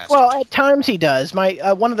Magnificent Bastard. Well, at times he does.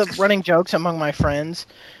 My one of the running jokes among my friends,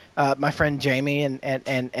 my friend Jamie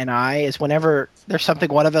and I, is whenever there's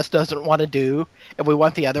something one of us doesn't want to do and we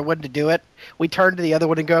want the other one to do it, we turn to the other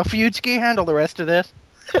one and go, Fuyutsuki, handle the rest of this.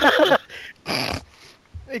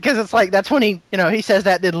 Because it's like, that's when he says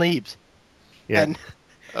that, then leaves. Yeah. And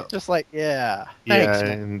just like, yeah. Yeah, Thanks.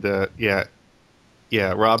 and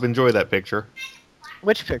yeah, Rob, enjoy that picture.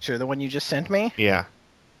 Which picture? The one you just sent me? Yeah.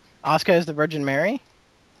 Asuka as the Virgin Mary?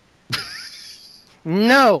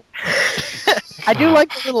 No. I do like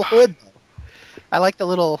the little hood, though. I like the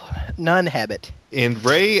little nun habit. And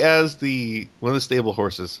Ray as one of the stable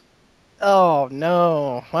horses. Oh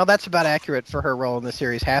no! Well, that's about accurate for her role in the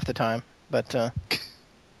series half the time, but she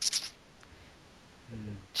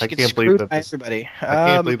I gets can't believe screwed that by this, everybody. I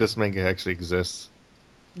can't believe this manga actually exists.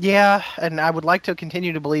 Yeah, and I would like to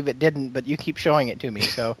continue to believe it didn't, but you keep showing it to me,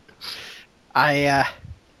 so I.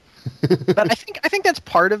 But I think that's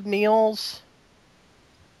part of Neil's.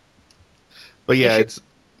 But yeah, It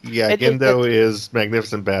Gendo is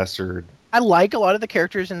Magnificent Bastard. I like a lot of the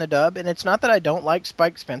characters in the dub, and it's not that I don't like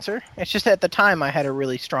Spike Spencer. It's just that at the time I had a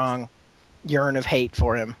really strong yearn of hate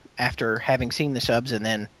for him after having seen the subs and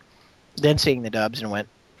then seeing the dubs and went,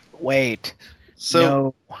 wait,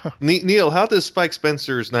 So, no. Neil, how does Spike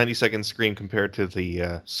Spencer's 90-second scream compare to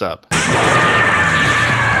the sub?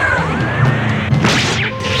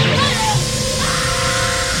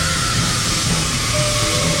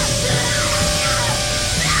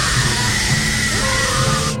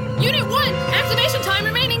 Unit 1, activation time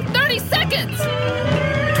remaining 30 seconds.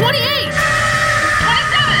 28. 27.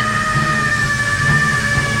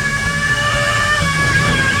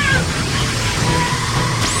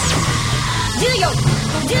 14,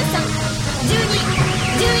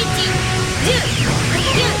 13, 12,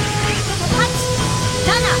 11, 10,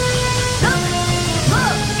 9, 8, 7, 6,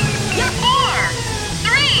 5, 4,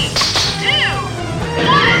 3, 2,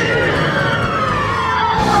 1.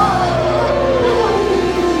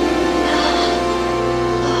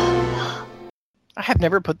 I have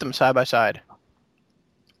never put them side by side.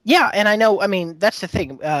 Yeah, and I know. I mean, that's the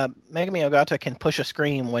thing. Megami Ogata can push a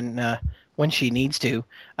scream when she needs to,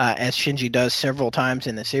 as Shinji does several times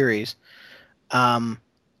in the series. I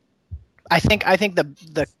think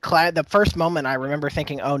the first moment I remember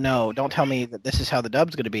thinking, "Oh no, don't tell me that this is how the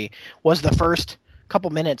dub's going to be," was the first couple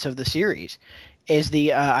minutes of the series. Is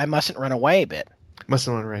the "I mustn't run away" bit.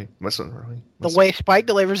 Mustn't run away. Mustn't run away. The way Spike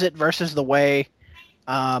delivers it versus the way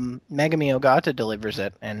Megami Ogata delivers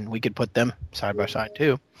it, and we could put them side by side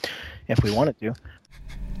too, if we wanted to.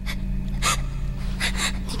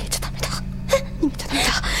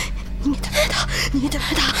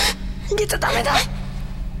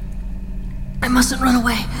 I mustn't run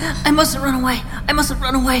away. I mustn't run away. I mustn't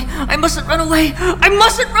run away. I mustn't run away. I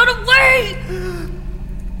mustn't run away.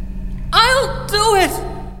 I'll do it.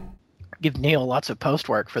 Give Neil lots of post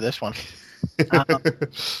work for this one.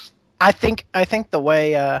 I think the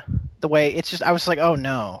way it's just, I was like, oh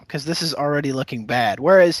no, because this is already looking bad.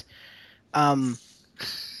 Whereas, I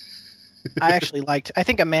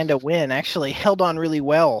think Amanda Wynn actually held on really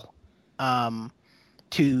well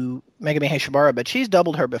to Megami Shibara, but she's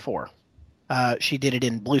doubled her before. She did it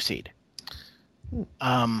in Blue Seed.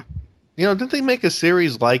 Didn't they make a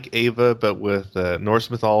series like Ava but with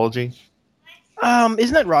Norse mythology?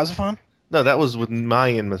 Isn't that Razafon? No, that was with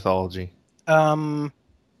Mayan mythology. Gasaraki?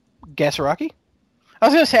 I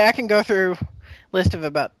was gonna say I can go through a list of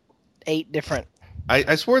about 8 different.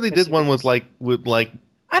 I swore they did one with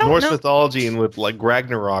Norse mythology and with like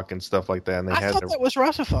Ragnarok and stuff like that. And they I thought that was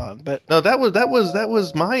Razafon, but no, that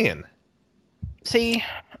was Mayan. See,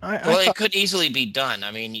 it could easily be done.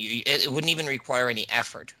 I mean, it wouldn't even require any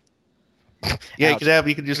effort. Yeah,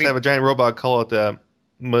 you could just have a giant robot call it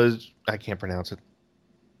I can't pronounce it.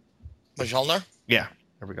 Mjolnir? Yeah,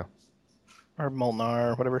 there we go. Or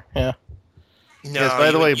Molnar, or whatever. Yeah. No. Yes,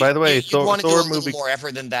 by the way, you'd want to do a movie little more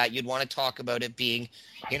effort than that. You'd want to talk about it being,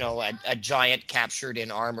 a giant captured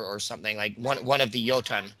in armor or something like one of the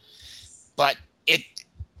Jotun. But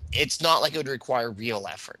it's not like it would require real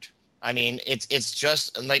effort. I mean, it's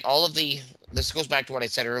just like all of the. This goes back to what I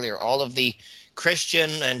said earlier. All of the Christian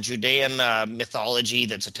and Judean mythology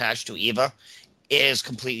that's attached to Eva is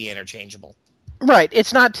completely interchangeable. Right.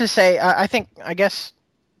 It's not to say. I guess,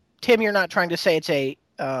 Tim, you're not trying to say it's a.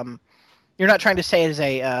 You're not trying to say it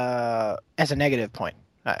as a negative point,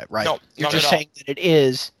 right? No, you're not just at saying that it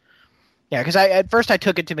is. Yeah, because at first I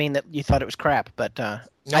took it to mean that you thought it was crap, but Nope.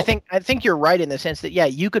 I think you're right in the sense that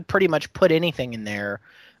you could pretty much put anything in there,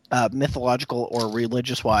 mythological or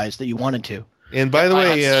religious wise, that you wanted to. And by the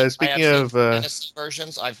way, speaking of fantasy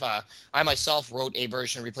versions, I myself wrote a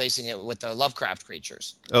version replacing it with the Lovecraft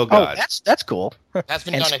creatures. Oh god, that's cool. That's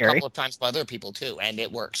been And done scary. a couple of times by other people too, and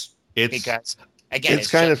it works. it's Again,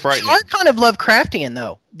 it's kind of They frightening. are kind of Lovecraftian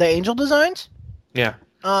though. The angel designs. Yeah.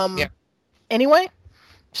 Yeah. Anyway,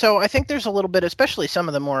 so I think there's a little bit, especially some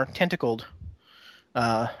of the more tentacled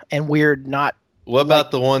and weird. Not What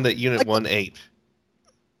about the one that Unit 1 ate?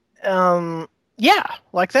 yeah,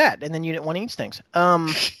 like that, and then Unit 1 eats things. And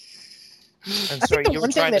I sorry, think the you were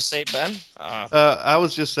one thing trying that- to say, Ben? I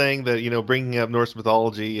was just saying that bringing up Norse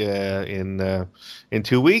mythology in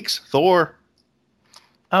 2 weeks, Thor.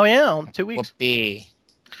 Oh yeah, 2 weeks. Whoopee.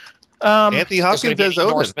 Anthony There's Hopkins going to be as any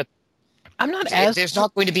Odin. Norse myth- I'm not as. There's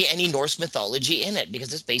not going to be any Norse mythology in it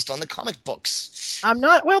because it's based on the comic books. I'm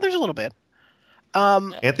not. Well, there's a little bit.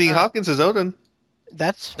 Anthony Hopkins as Odin.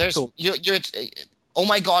 That's cool. Oh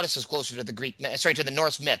my goddess is closer to to the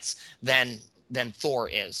Norse myths than Thor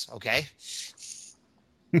is. Okay.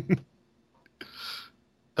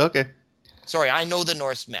 Okay. Sorry, I know the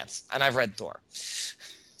Norse myths and I've read Thor.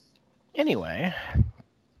 Anyway,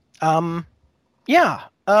 yeah.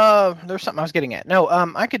 There's something I was getting at. No,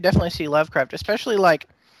 I could definitely see Lovecraft, especially like,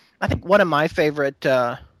 I think one of my favorite,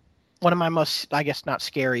 one of my most, I guess not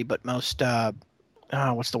scary, but most,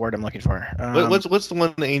 what's the word I'm looking for? What's the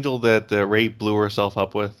one angel that Ray blew herself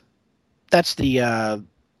up with? That's the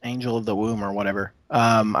Angel of the Womb or whatever.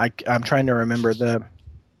 I'm trying to remember the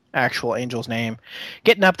actual angel's name.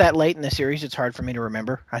 Getting up that late in the series, it's hard for me to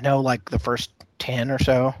remember. I know like the first 10 or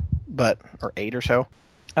so, or 8 or so.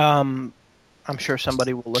 I'm sure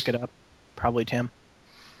somebody will look it up. Probably Tim.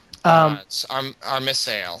 It's our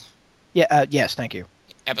Missile. Yeah. Yes. Thank you.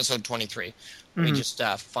 Episode 23. Let me just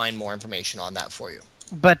find more information on that for you.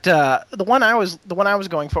 But the one I was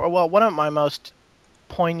going for. Well, one of my most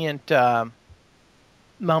poignant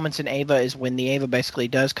moments in Ava is when the Ava basically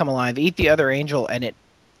does come alive, eat the other angel, and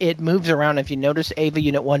it moves around. If you notice, Ava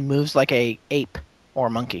Unit 1 moves like a ape or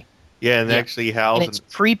monkey. Yeah, and actually howls. And it's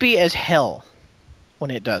creepy as hell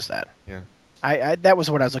when it does that. Yeah. I that was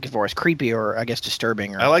what I was looking for. Is creepy or I guess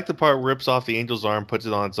disturbing. I like the part where it rips off the angel's arm, puts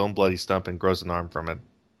it on its own bloody stump, and grows an arm from it.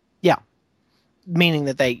 Yeah, meaning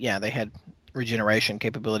that they had regeneration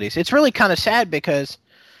capabilities. It's really kind of sad because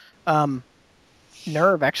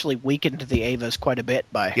Nerve actually weakened the Avas quite a bit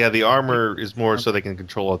by. Yeah, the armor is more so they can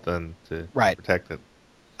control it than to protect it.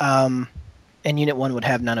 And Unit 1 would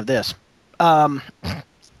have none of this.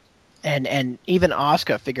 And even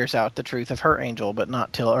Asuka figures out the truth of her angel, but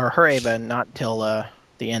her Ava, not till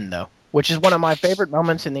the end though. Which is one of my favorite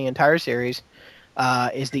moments in the entire series.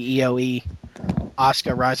 Is the EOE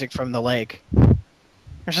Asuka rising from the lake.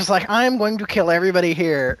 It's just like, I'm going to kill everybody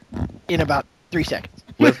here in about 3 seconds.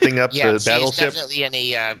 Lifting up the battleship. She's definitely in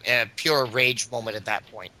a pure rage moment at that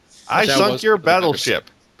point. I sunk your battleship,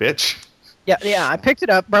 bitch. Yeah, I picked it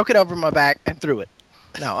up, broke it over my back, and threw it.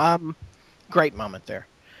 No, great moment there.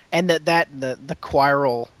 And the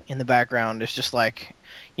choral in the background is just like,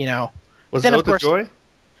 Was it Ode to Joy?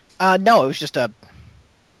 No, it was just a.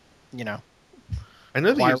 I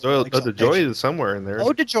know there's Ode to Joy somewhere in there.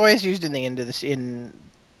 Ode to Joy is used in the end of in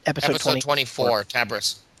episode 24,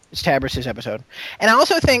 Tabris. It's Tabris' episode. And I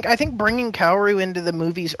also think bringing Kaoru into the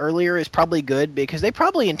movies earlier is probably good because they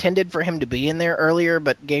probably intended for him to be in there earlier,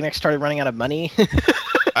 but Gamex started running out of money.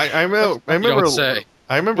 I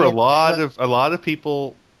remember a lot of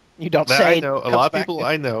people. You don't say. I know a lot of people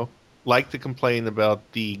I know like to complain about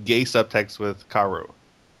the gay subtext with Kaoru.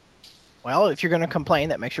 Well, if you're going to complain,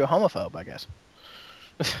 that makes you a homophobe, I guess.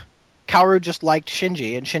 Kaoru just liked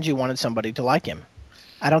Shinji, and Shinji wanted somebody to like him.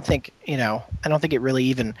 I don't think it really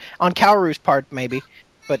even on Kaoru's part maybe,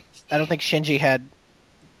 but I don't think Shinji had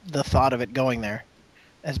the thought of it going there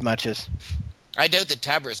as much as. I doubt that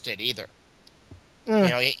Tabris did either.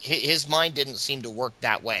 His mind didn't seem to work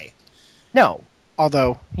that way. No,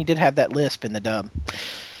 although he did have that lisp in the dub.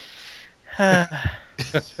 The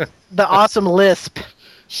awesome lisp.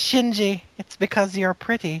 Shinji, it's because you're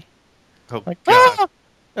pretty. Oh, like, God.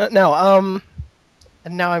 And now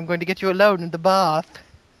I'm going to get you alone in the bath.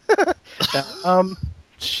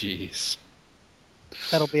 Jeez.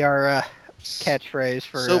 That'll be our catchphrase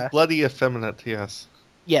for. So bloody effeminate, yes.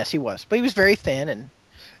 Yes, he was, but he was very thin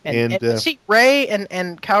and see, Ray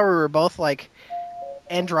and Kaoru are both like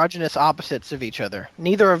androgynous opposites of each other.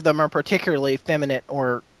 Neither of them are particularly feminine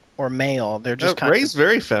or male. They're just kind Ray's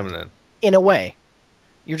very feminine in a way.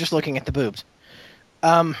 You're just looking at the boobs.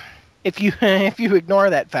 If you ignore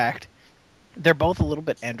that fact, they're both a little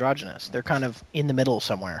bit androgynous. They're kind of in the middle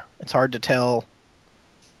somewhere. It's hard to tell,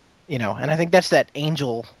 and I think that's that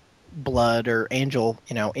angel blood or angel,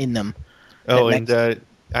 in them. Oh, and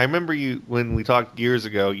I remember when we talked years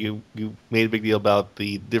ago, you made a big deal about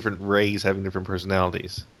the different Rays having different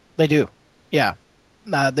personalities. They do, yeah.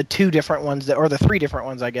 The 2 different ones or the 3 different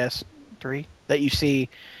ones, I guess, 3 that you see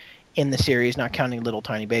in the series, not counting little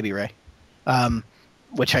tiny baby Ray,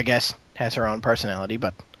 which I guess has her own personality,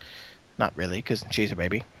 but not really because she's a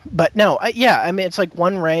baby. But no, it's like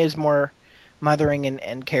one Ray is more mothering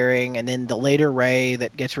and caring, and then the later Ray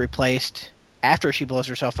that gets replaced after she blows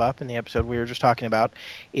herself up in the episode we were just talking about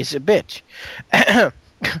is a bitch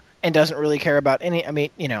and doesn't really care about any.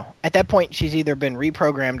 At that point she's either been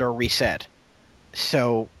reprogrammed or reset,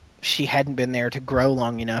 so she hadn't been there to grow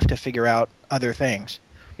long enough to figure out other things.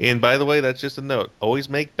 And by the way, that's just a note. Always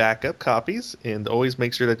make backup copies, and always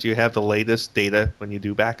make sure that you have the latest data when you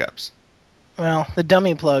do backups. Well, the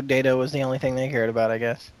dummy plug data was the only thing they cared about, I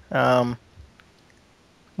guess. But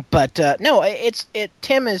no,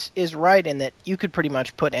 Tim is right in that you could pretty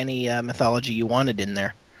much put any mythology you wanted in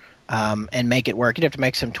there and make it work. You'd have to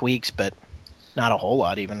make some tweaks, but not a whole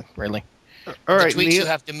lot even, really. All right, the tweaks Neil. you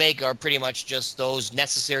have to make are pretty much just those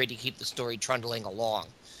necessary to keep the story trundling along.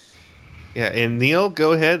 Yeah, and Neil,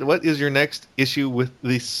 go ahead. What is your next issue with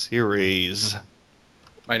the series?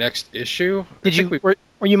 My next issue? Were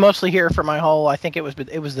you mostly here for my whole? I think it was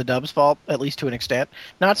the dub's fault, at least to an extent.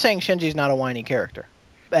 Not saying Shinji's not a whiny character,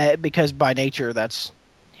 because by nature that's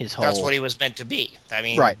his whole. That's what he was meant to be. I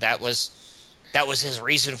mean, right. That was his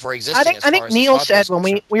reason for existing. I think Neil said when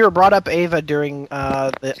we were brought up Ava during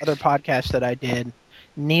the other podcast that I did.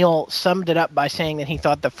 Neil summed it up by saying that he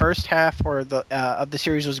thought the first half of the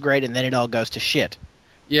series was great, and then it all goes to shit.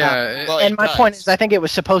 Yeah, and my point is, I think it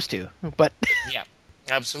was supposed to, but yeah,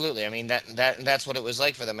 absolutely. I mean that's what it was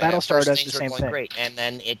like for them. Battlestar does things the same going thing. Great, and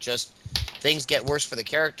then things get worse for the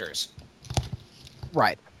characters.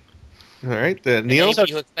 Right. All right, Neil.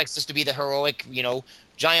 Anybody who expects this to be the heroic,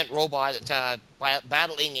 giant robot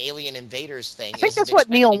battling alien invaders thing. I think that's what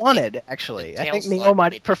Neil wanted, actually. I think Neil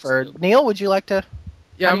might have preferred. Neil, would you like to?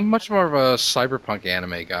 Yeah, I'm much more of a cyberpunk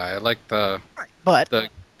anime guy. I like the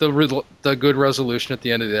good resolution at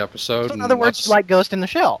the end of the episode. So in other words, you like Ghost in the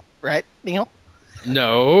Shell, right, Neil?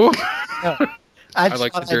 No. No. I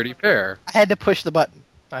like the Dirty Pair. I had to push the button.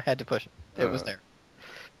 I had to push it. It was there.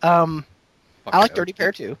 I like Dirty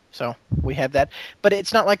Pair too, so we have that. But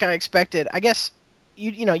it's not like I expected. I guess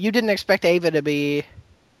you didn't expect Ava to be.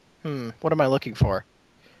 What am I looking for?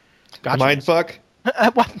 Gotcha. Mindfuck.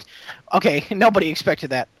 Okay, nobody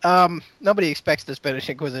expected that. Nobody expects the Spanish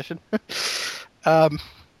Inquisition. But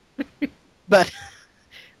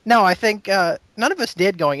no, I think none of us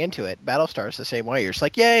did going into it. Battlestar's the same way. You're just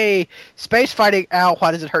like, yay, space fighting. Ow,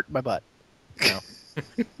 why does it hurt my butt?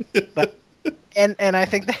 But and I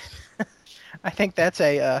think that's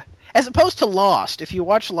a as opposed to Lost. If you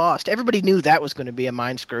watch Lost, everybody knew that was going to be a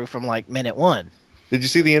mind screw from like minute one. Did you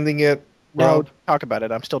see the ending yet? No, talk about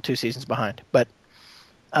it. I'm still 2 seasons behind. But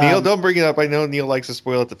Neil, don't bring it up. I know Neil likes to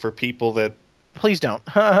spoil it for people that. Please don't.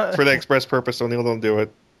 For the express purpose, so Neil, don't do it.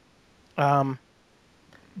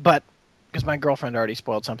 But because my girlfriend already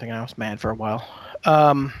spoiled something, and I was mad for a while.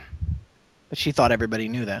 But she thought everybody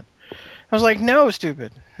knew that. I was like, no,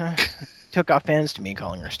 stupid. Took offense to me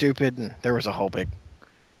calling her stupid, and there was a whole big,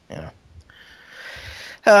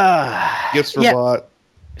 Gifts for bot.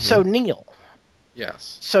 So Neil.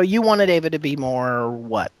 Yes. So you wanted Ava to be more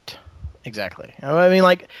what? Exactly. I mean,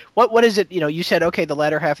 like, what is it? You said, okay, the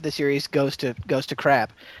latter half of the series goes to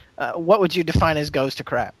crap. What would you define as goes to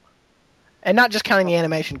crap? And not just counting the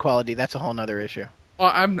animation quality. That's a whole other issue.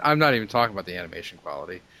 Well, I'm not even talking about the animation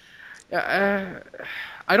quality.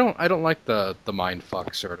 I don't like the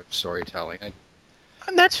mindfuck sort of storytelling.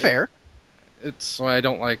 And that's fair. It's why I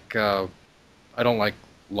don't like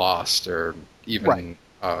Lost or even right.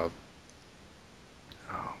 Oh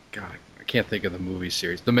God, I can't think of the movie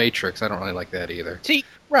series. The Matrix. I don't really like that either. See,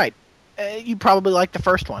 right. You probably liked the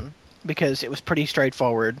first one because it was pretty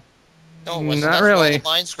straightforward. No, it wasn't. Not That's really. All the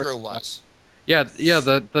mind screw was. Yeah.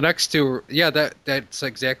 The next two. Yeah, that's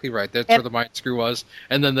exactly right. That's where the mind screw was,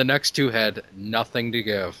 and then the next two had nothing to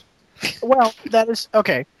give. Well, that is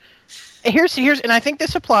okay. Here's, and I think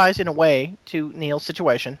this applies in a way to Neil's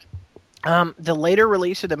situation. The later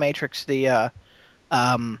release of the Matrix, the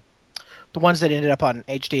ones that ended up on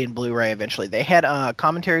HD and Blu-ray eventually, they had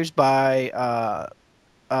commentaries by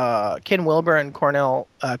Ken Wilber and Cornell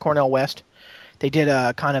West. They did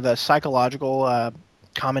a kind of a psychological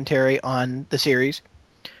commentary on the series,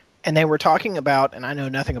 and they were talking about, and I know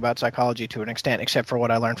nothing about psychology to an extent except for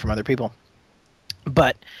what I learned from other people,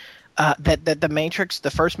 but that the Matrix, the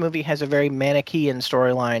first movie, has a very Manichaean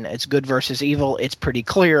storyline. It's good versus evil. It's pretty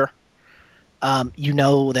clear.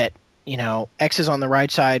 That X is on the right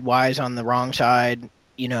side, Y is on the wrong side.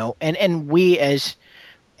 And we as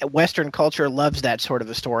Western culture loves that sort of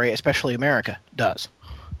a story, especially America does.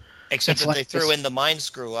 Except that they threw in the mind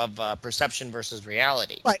screw of perception versus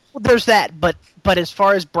reality. Right. Well, there's that, but as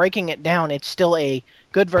far as breaking it down, it's still a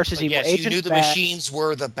good versus evil. Yes, Agent you knew the bad. machines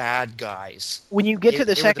were the bad guys. When you get to the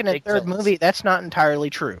They were second the and big third villains. movie, that's not entirely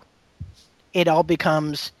true. It all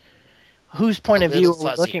becomes whose point of view are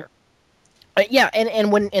we looking? Yeah,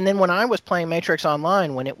 and then when I was playing Matrix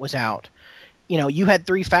Online when it was out, you had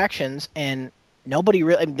 3 factions, and nobody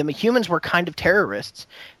really. The humans were kind of terrorists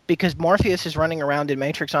because Morpheus is running around in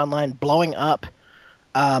Matrix Online blowing up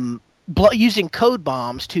using code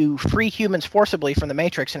bombs to free humans forcibly from the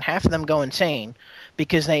Matrix, and half of them go insane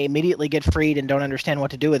because they immediately get freed and don't understand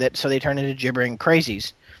what to do with it, so they turn into gibbering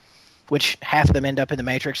crazies, which half of them end up in the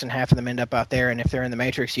Matrix and half of them end up out there, and if they're in the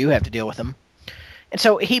Matrix, you have to deal with them. And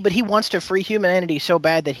so he wants to free humanity so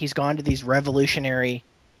bad that he's gone to these revolutionary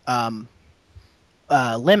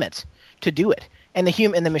limits to do it. And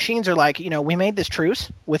the machines are like, we made this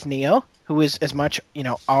truce with Neo, who is as much,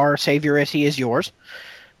 our savior as he is yours.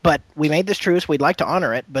 But we made this truce. We'd like to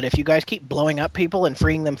honor it. But if you guys keep blowing up people and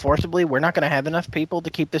freeing them forcibly, we're not going to have enough people to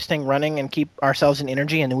keep this thing running and keep ourselves in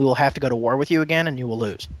energy, and we will have to go to war with you again, and you will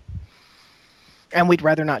lose. And we'd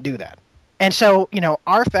rather not do that. And so,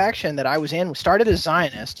 our faction that I was in started as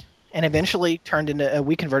Zionist and eventually turned into,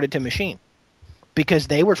 we converted to Machine. Because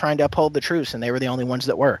they were trying to uphold the truce, and they were the only ones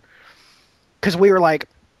that were. Because we were like,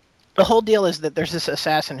 the whole deal is that there's this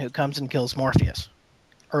assassin who comes and kills Morpheus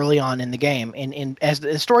early on in the game, and as the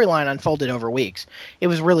storyline unfolded over weeks, it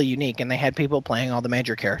was really unique, and they had people playing all the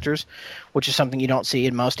major characters, which is something you don't see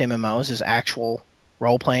in most MMOs, is actual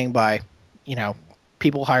role-playing by,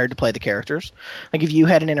 people hired to play the characters. Like, if you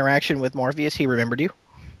had an interaction with Morpheus, he remembered you,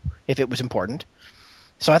 if it was important.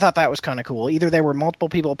 So I thought that was kind of cool. Either there were multiple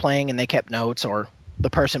people playing and they kept notes, or the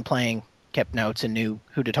person playing kept notes and knew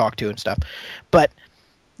who to talk to and stuff. But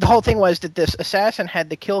the whole thing was that this assassin had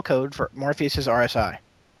the kill code for Morpheus's RSI,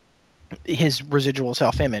 his residual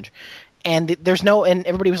self-image. And and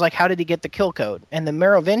everybody was like, how did he get the kill code? And the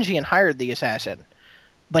Merovingian hired the assassin.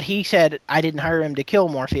 But he said, I didn't hire him to kill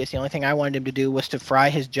Morpheus. The only thing I wanted him to do was to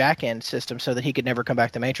fry his jack-end system so that he could never come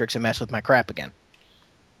back to Matrix and mess with my crap again.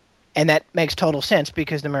 And that makes total sense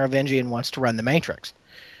because the Merovingian wants to run the Matrix,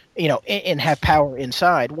 and have power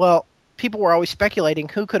inside. Well, people were always speculating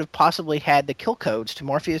who could have possibly had the kill codes to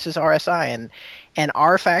Morpheus's RSI, and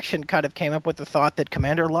our faction kind of came up with the thought that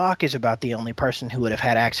Commander Locke is about the only person who would have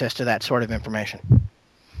had access to that sort of information.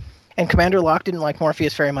 And Commander Locke didn't like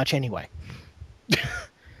Morpheus very much anyway,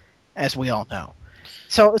 as we all know.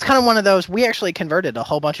 So it's kind of one of those, we actually converted a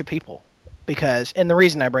whole bunch of people because, and the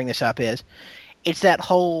reason I bring this up is, it's that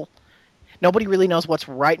whole, nobody really knows what's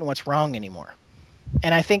right and what's wrong anymore.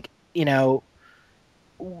 And I think,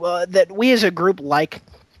 that we as a group like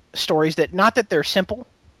stories that, not that they're simple,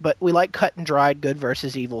 but we like cut and dried good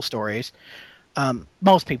versus evil stories.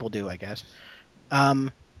 Most people do, I guess.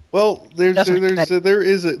 Well, there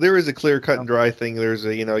is a clear cut and dry thing. There's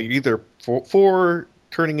you're either for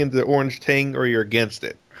turning into Orange Tang or you're against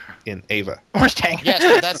it in Ava. Orange Tang. Yes,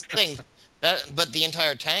 but that's the thing. But the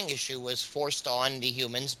entire Tang issue was forced on the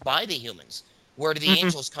humans by the humans. Where do the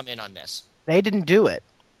angels come in on this? They didn't do it.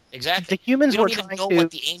 Exactly. The humans we were don't even know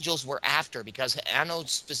what the angels were after because Anno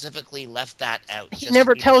specifically left that out. He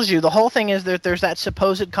never tells you. The whole thing is that there's that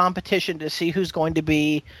supposed competition to see who's going to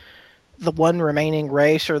be the one remaining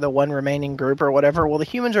race or the one remaining group or whatever. Well, the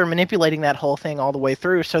humans are manipulating that whole thing all the way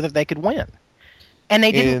through so that they could win. And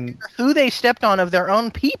they didn't care who they stepped on of their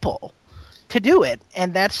own people to do it.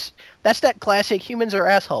 And that's that classic humans are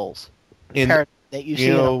assholes that you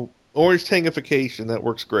see. Orange Tangification, that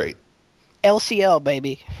works great. LCL,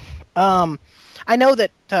 baby. I know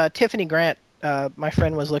that Tiffany Grant, my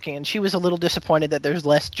friend, was looking, and she was a little disappointed that there's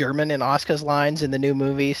less German in Asuka's lines in the new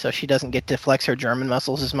movie, so she doesn't get to flex her German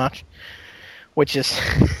muscles as much, which is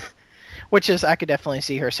I could definitely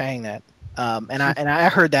see her saying that. And I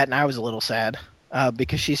heard that, and I was a little sad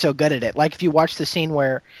because she's so good at it. Like, if you watch the scene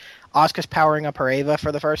where Asuka's powering up her Ava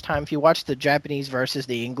for the first time, if you watch the Japanese versus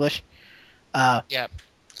the English, yeah.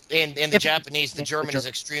 In the Japanese, the German is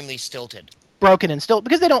extremely stilted. Broken and still,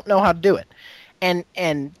 because they don't know how to do it.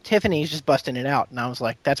 And Tiffany's just busting it out. And I was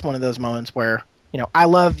like, that's one of those moments where, I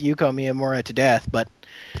love Yuko Miyamura to death, but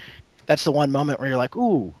that's the one moment where you're like,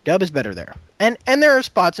 ooh, dub is better there. And there are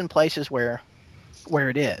spots and places where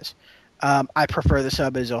it is. I prefer the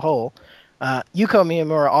sub as a whole. Yuko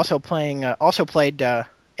Miyamura also played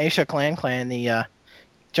Aisha Clan, the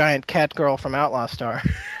giant cat girl from Outlaw Star.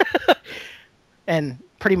 And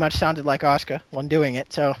pretty much sounded like Asuka when doing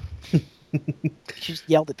it, so she just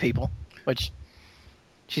yelled at people, which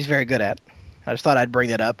she's very good at. I just thought I'd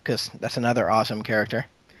bring that up because that's another awesome character.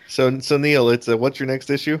 So Neil, it's what's your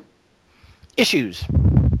next issue? Issues.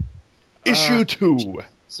 Issue 2.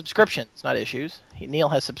 Subscriptions, not issues. Neil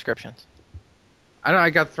has subscriptions.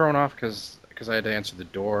 I got thrown off because I had to answer the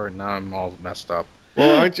door, and now I'm all messed up.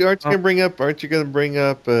 Well, aren't you going to bring up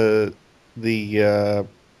the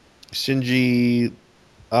Shinji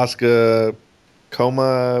Asuka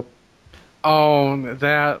coma? Oh,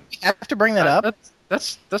 that... You have to bring that up?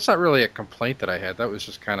 That's not really a complaint that I had. That was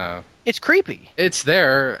just kind of... It's creepy. It's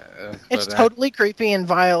there. It's totally creepy and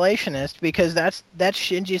violationist because that's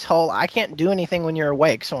Shinji's whole, I can't do anything when you're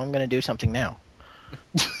awake, so I'm going to do something now.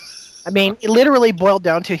 I mean, it literally boiled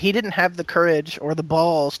down to he didn't have the courage or the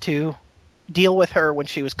balls to deal with her when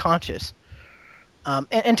she was conscious.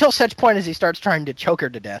 Until such point as he starts trying to choke her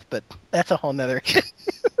to death, but that's a whole nother...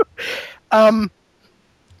 and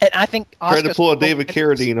I think tried to pull a David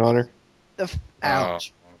Carradine on her.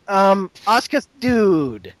 Ouch. Asuka's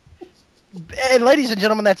dude. And ladies and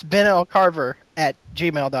gentlemen, that's Ben L. Carver at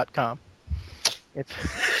gmail.com.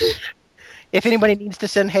 If anybody needs to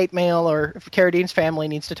send hate mail or if Carradine's family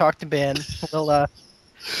needs to talk to Ben, we'll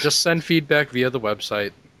just send feedback via the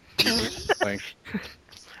website. Link.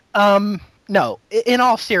 No, in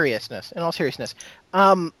all seriousness, that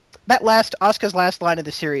Asuka's last line of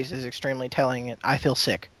the series is extremely telling, and I feel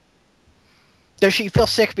sick. Does she feel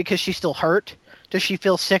sick because she's still hurt? Does she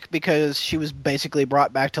feel sick because she was basically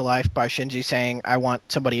brought back to life by Shinji saying, I want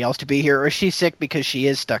somebody else to be here? Or is she sick because she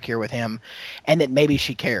is stuck here with him and that maybe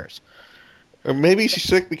she cares? Or maybe she's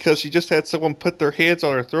sick because she just had someone put their hands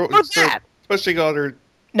on her throat and start pushing on her.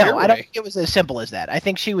 No, I don't think it was as simple as that. I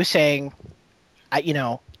think she was saying, I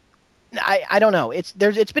don't know. It's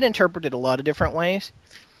been interpreted a lot of different ways.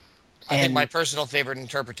 I think my personal favorite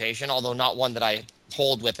interpretation, although not one that I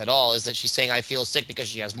hold with at all, is that she's saying I feel sick because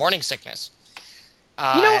she has morning sickness.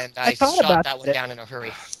 And I shot that one down in a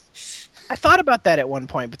hurry. I thought about that at one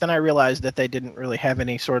point, but then I realized that they didn't really have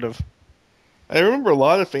any sort of... I remember a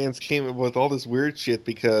lot of fans came up with all this weird shit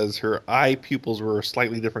because her eye pupils were a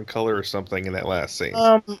slightly different color or something in that last scene.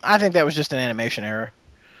 I think that was just an animation error.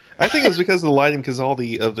 I think it was because of the lighting, because all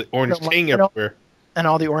the orange tang everywhere. And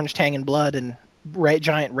all the orange tang and blood and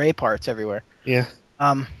giant Ray parts everywhere. Yeah.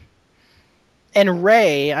 And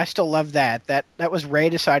Ray, I still love that. That was Ray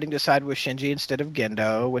deciding to side with Shinji instead of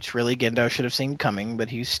Gendo, which really Gendo should have seen coming, but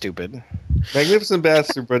he's stupid. Magnificent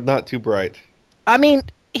bastard, but not too bright. I mean,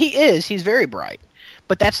 he is. He's very bright.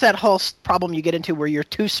 But that's that whole problem you get into where you're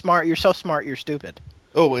too smart. You're so smart, you're stupid.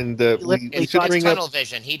 Oh, and it's tunnel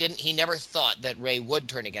vision. He never thought that Ray would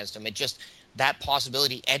turn against him. It just that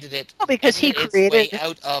possibility edited because he created its way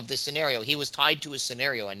out of the scenario. He was tied to a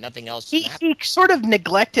scenario and nothing else. He sort of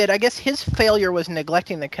neglected. I guess his failure was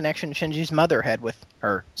neglecting the connection Shinji's mother had with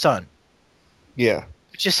her son. Yeah,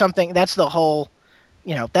 which is something. That's the whole.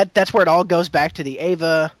 That's where it all goes back to the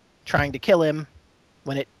Ava trying to kill him.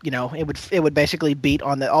 When it would basically beat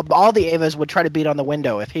on all the Avas would try to beat on the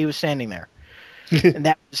window if he was standing there. And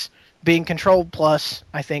that was being controlled plus,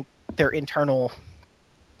 I think, their internal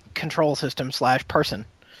control system / person.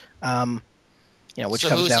 Which so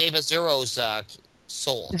comes who's out. Ava Zero's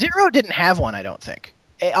soul? Zero didn't have one, I don't think.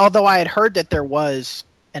 Although I had heard that there was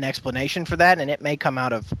an explanation for that, and it may come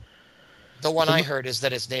out of... The one I heard is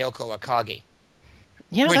that it's Naoko Akagi.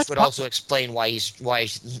 Yeah, which would also explain why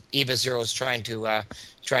Eva Zero's trying to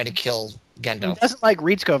kill Gendo. He doesn't like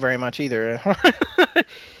Ritsuko very much either.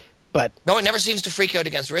 But no, it never seems to freak out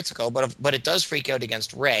against Ritsuko, but it does freak out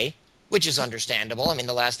against Rei, which is understandable. I mean,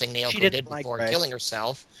 the last thing Naoko did before killing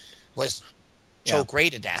herself was choke Rei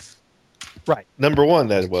to death. Right. Number 1,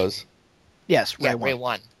 that was. Yes, Rei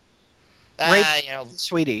won.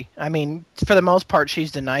 Sweetie. I mean, for the most part,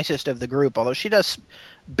 she's the nicest of the group, although she does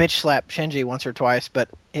bitch slap Shinji once or twice, but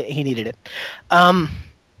he needed it. And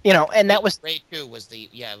that was... Rei 2 was the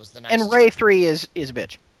nicest. And Rei 3 is a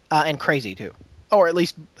bitch. And crazy, too. Or at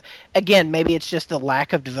least, again, maybe it's just the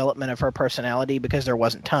lack of development of her personality because there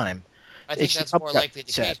wasn't time. I think that's more likely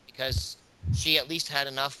the case because she at least had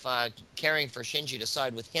enough caring for Shinji to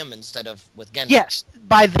side with him instead of with Gendo. Yes,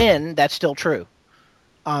 by then, that's still true.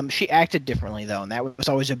 She acted differently, though, and that was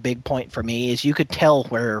always a big point for me, is you could tell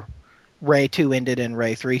where Rei 2 ended and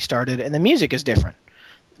Rei 3 started, and the music is different.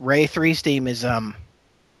 Rei 3's theme is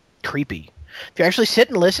creepy. If you actually sit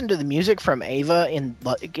and listen to the music from Ava in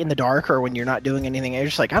the dark or when you're not doing anything, you're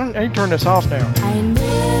just like, I need to turn this off now. I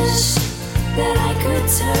wish that I could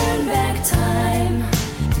turn back time,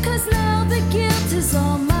 'cause now the guilt is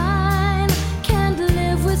all mine. Can't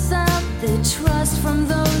live without the trust from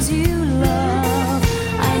those you love.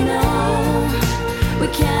 I know we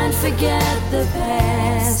can't forget the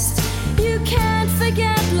past. You can't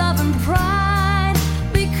forget love and pride.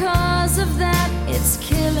 Because of that, it's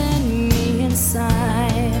killing me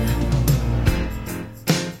inside.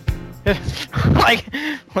 like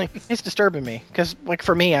it's disturbing me because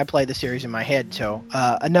for me, I play the series in my head. So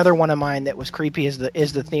another one of mine that was creepy is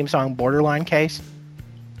the theme song "Borderline Case,"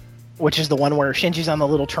 which is the one where Shinji's on the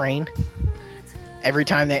little train. Every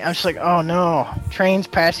time I'm just like, oh no, trains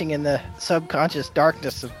passing in the subconscious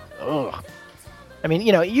darkness of, ugh. I mean,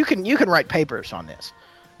 you can write papers on this.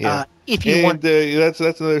 Yeah. If you And want. that's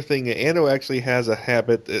another thing. Anno actually has a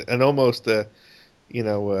habit, an almost Oshi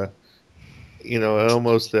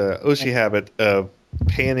habit of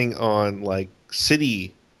panning on like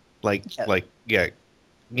city, city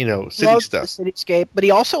Loves stuff. the cityscape, but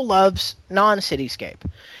he also loves non-cityscape.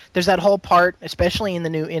 There's that whole part, especially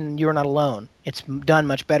in You're Not Alone. It's done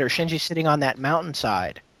much better. Shinji's sitting on that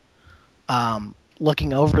mountainside,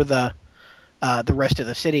 looking over the rest of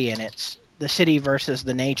the city, and it's the city versus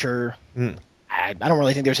the nature. I don't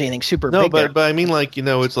really think there's anything super big there. But I mean,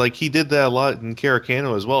 it's like he did that a lot in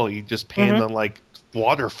Karakano as well. He just panned on like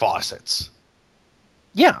water faucets.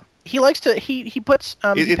 Yeah, he likes to. He puts.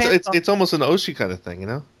 It's almost an Oshi kind of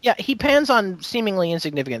thing, Yeah, he pans on seemingly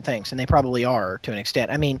insignificant things, and they probably are to an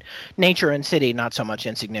extent. I mean, nature and city not so much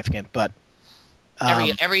insignificant, but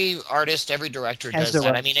every artist, every director does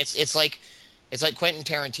that. I mean, it's like Quentin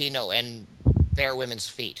Tarantino and bare women's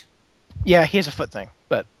feet. Yeah, he has a foot thing,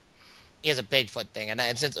 but he has a big foot thing,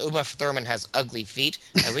 and since Uma Thurman has ugly feet,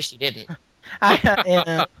 I wish he didn't.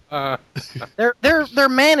 They're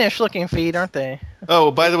mannish looking feet, aren't they?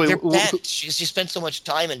 Oh, by the way, they're bent. She spent so much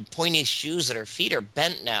time in pointy shoes that her feet are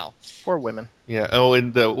bent now. Poor women. Yeah. Oh,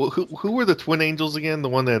 and who were the twin angels again? The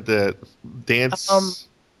one that danced.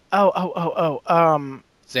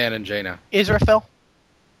 Zan and Jaina. Israfel.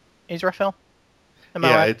 Am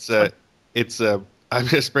I right? It's I'm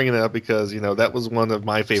just bringing it up because that was one of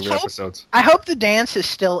my favorite episodes. I hope the dance is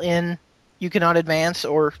still in You Cannot Advance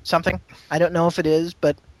or something. I don't know if it is,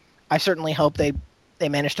 but I certainly hope they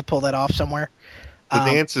managed to pull that off somewhere. The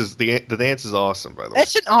dance is awesome, by the way.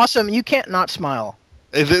 It's an awesome. You can't not smile.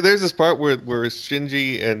 There's this part where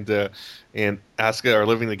Shinji and Asuka are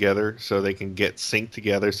living together, so they can get synced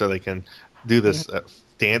together, so they can do this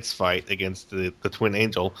dance fight against the twin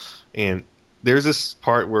angel. And there's this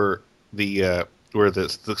part where the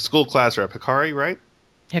school class rep Hikari, right?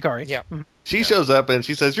 Hikari, yeah. She shows up and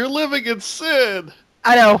she says, "You're living in sin."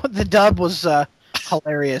 I know the dub was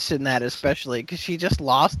hilarious in that, especially because she just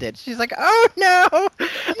lost it. She's like, "Oh no, you're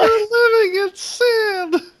living in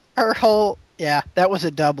sin." Her whole that was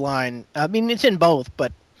a dub line. I mean, it's in both,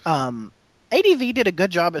 but ADV did a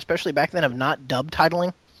good job, especially back then, of not dub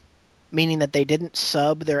titling, meaning that they didn't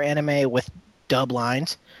sub their anime with dub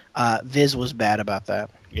lines. Viz was bad about that.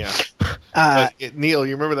 Yeah. Neil,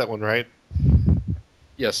 you remember that one, right?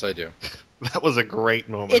 Yes, I do. That was a great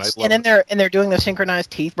moment. And they're doing the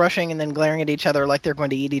synchronized teeth brushing and then glaring at each other like they're going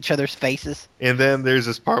to eat each other's faces. And then there's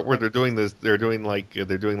this part where they're doing Dance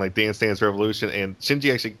Dance Revolution, and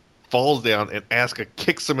Shinji actually falls down and Asuka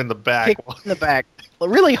kicks him in the back.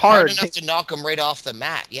 Really hard enough to knock him right off the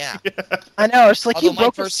mat. Yeah. I know. It's like my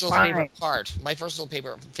personal favorite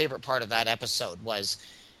part of that episode was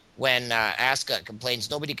when Asuka complains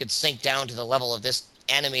nobody could sink down to the level of this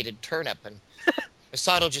animated turnip, and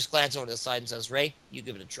Misato just glances over to the side and says, "Ray, you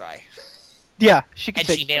give it a try." Yeah, she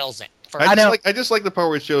nails it. I just like the part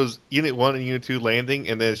where it shows Unit 1 and Unit 2 landing,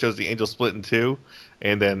 and then it shows the angel split in two,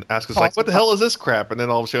 and then Asuka's like, "What the hell is this crap?" And then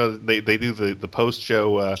all of a sudden they do the post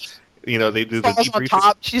show. They do the debriefing. On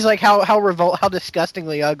top. She's like, how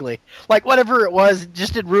disgustingly ugly. Like whatever it was,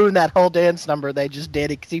 just did ruin that whole dance number they just did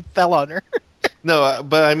it because he fell on her. No,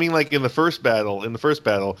 but I mean, like in the first battle,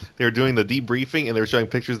 they were doing the debriefing and they were showing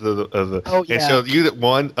pictures of the. Oh yeah. And so Unit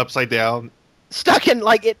 1 upside down, stuck in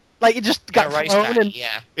it just got thrown.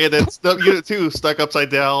 And then Unit 2 stuck upside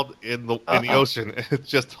down in the ocean. It's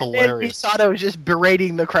just hilarious. And Misato was just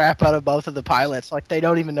berating the crap out of both of the pilots, like they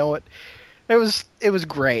don't even know it. It was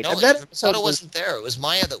great. No, Misato wasn't there. It was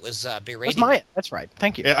Maya that was berating. It was Maya. That's right.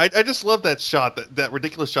 Thank you. Yeah, I just love that shot, that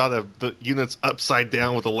ridiculous shot of the units upside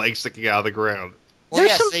down with the legs sticking out of the ground. Well,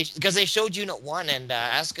 yes, because they showed Unit 1, and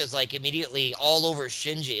Asuka's like immediately all over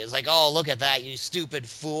Shinji. It's like, "Oh, look at that, you stupid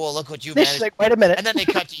fool! Look what you managed." Like, wait a minute. And then they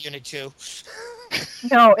cut to Unit 2.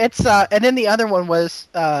 No, it's and then the other one was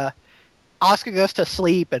Asuka goes to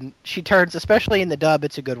sleep, and she turns, especially in the dub,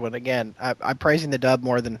 it's a good one. Again, I'm praising the dub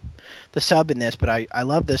more than the sub in this, but I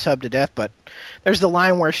love the sub to death. But there's the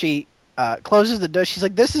line where she closes the door. She's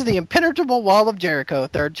like, "This is the impenetrable wall of Jericho,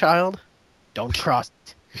 third child. Don't cross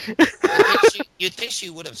it." You'd think she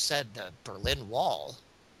would have said the Berlin Wall.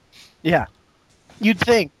 Yeah, you'd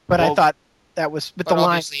think, but I thought that was. But the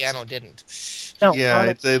line. Obviously, Anno didn't. No,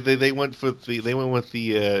 yeah, they went with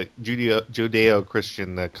the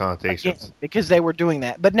Judeo-Christian connotations. Yeah, because they were doing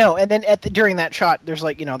that. But no, and then during that shot, there's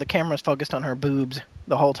the camera's focused on her boobs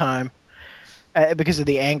the whole time because of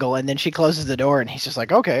the angle, and then she closes the door, and he's just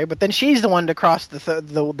like, okay. But then she's the one to cross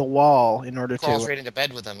the wall in order Crawls right into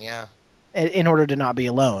bed with him, yeah. In order to not be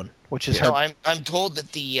alone, which is So her. I'm told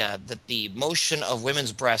that the motion of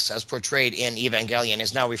women's breasts as portrayed in Evangelion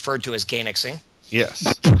is now referred to as gainixing. Yes.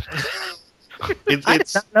 I did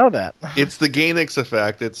not know that. It's the Gainix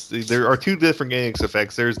effect. There are two different Gainix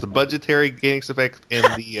effects. There's the budgetary Gainix effect and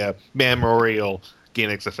the memorial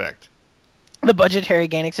Gainix effect. The budgetary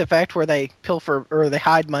Gainix effect, where they pilfer or they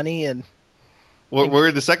hide money and. We're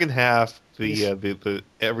in the second half. The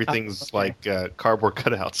everything's like cardboard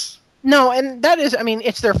cutouts. No, and that is, I mean,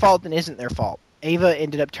 it's their fault and isn't their fault. Ava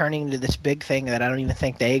ended up turning into this big thing that I don't even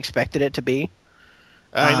think they expected it to be.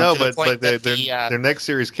 I know, To the but point that their next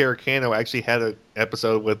series, Caracano, actually had an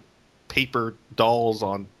episode with paper dolls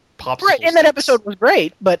on popsicle Right, and that sticks. episode was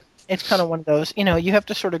great, but it's kind of one of those, you have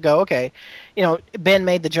to sort of go, okay. Ben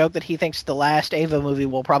made the joke that he thinks the last Ava movie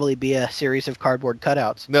will probably be a series of cardboard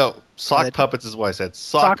cutouts. No, sock That- puppets is what I said.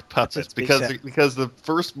 Sock puppets, puppets, because the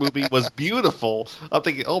first movie was beautiful. I'm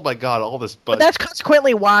thinking, oh my god, all this But that's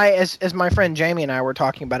consequently why, as my friend Jamie and I were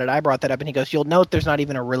talking about it, I brought that up, and he goes, you'll note there's not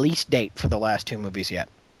even a release date for the last two movies yet.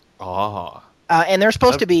 Ah, And they're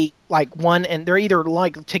supposed to be like one, and they're either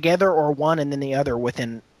like together or one and then the other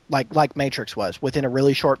within, like Matrix was, within a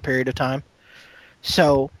really short period of time.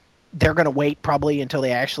 So they're going to wait probably until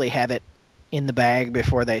they actually have it in the bag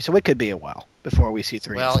before they. So it could be a while before we see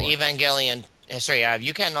 3 Well, and 4. Evangelion,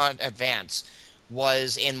 You Cannot Advance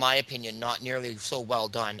was, in my opinion, not nearly so well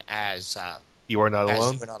done as You Are Not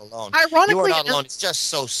Alone. You Are Not Alone. Ironically, You Are Not Alone. It's just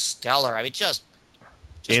so stellar. I mean, just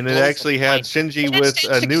And it blows actually the had mind. Shinji And it with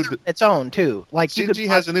stands a new. together on its own too. Like you Shinji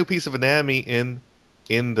has a new piece of anatomy in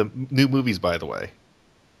the new movies, by the way.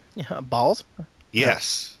 balls.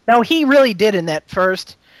 Yes. No, he really did in that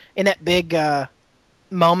big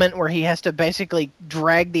moment where he has to basically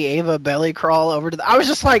drag the Ava belly crawl over to the. I was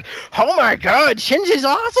just like, oh my god, Shinji's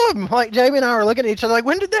awesome! Like Jamie and I were looking at each other like,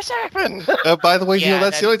 when did this happen? By the way, Yeah,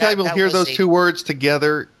 that's the only time you'll that hear was those a- two words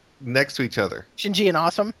together next to each other. Shinji and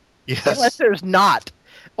awesome. Yes. Unless there's not,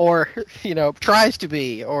 or tries to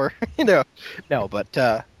be, or no, but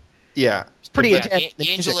Yeah. it's pretty Yeah, intense.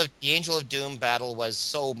 the Angel of Doom battle was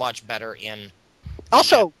so much better in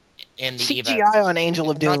Also, the CGI Eva. on Angel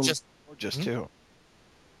of Not Doom just- gorgeous too.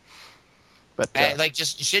 But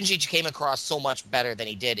just Shinji came across so much better than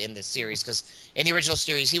he did in this series, because in the original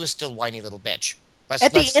series he was still a whiny little bitch.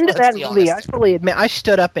 at the end of that be movie, I honest. fully admit I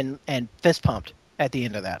stood up and fist pumped at the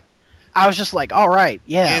end of that. I was just like, all right,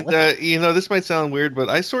 yeah. And this might sound weird, but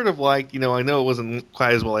I sort of like, I know it wasn't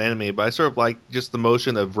quite as well animated, but I sort of like just the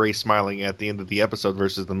motion of Ray smiling at the end of the episode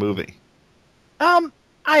versus the movie.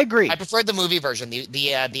 I agree. I preferred the movie version.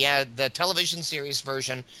 The television series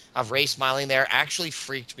version of Ray smiling there actually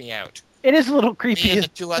freaked me out. It is a little creepy. Me and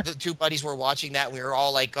the two buddies were watching that. And we were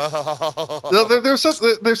all like, "Oh." No, there's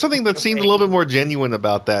something that seemed a little bit more genuine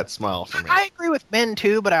about that smile for me. I agree with Ben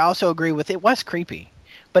too, but I also agree with it was creepy.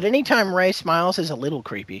 But anytime Ray smiles is a little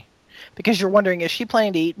creepy, because you're wondering, is she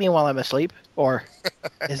planning to eat me while I'm asleep, or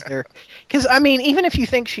is there? Because I mean, even if you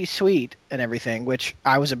think she's sweet and everything, which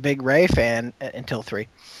I was a big Ray fan until 3,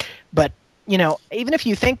 but even if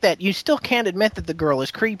you think that, you still can't admit that the girl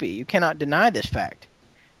is creepy. You cannot deny this fact.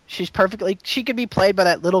 She could be played by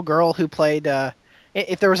that little girl who played,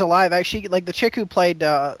 if there was a live action, like the chick who played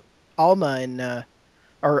Alma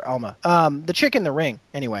the chick in The Ring,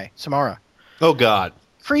 anyway, Samara. Oh God.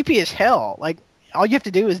 Creepy as hell. Like, all you have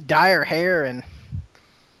to do is dye her hair and,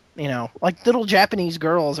 like little Japanese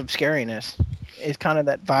girls of scariness is kind of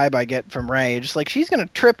that vibe I get from Ray. Just like, she's going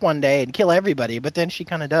to trip one day and kill everybody, but then she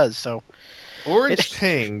kind of does, so. Orange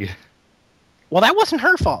Tang. Well, that wasn't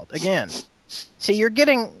her fault, again. See, you're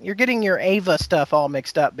getting your Ava stuff all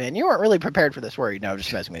mixed up, Ben. You weren't really prepared for this, were you? No,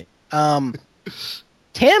 just messing with me.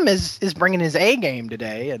 Tim is bringing his A game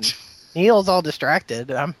today, and Neil's all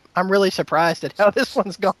distracted. I'm really surprised at how this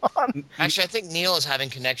one's gone. Actually, I think Neil is having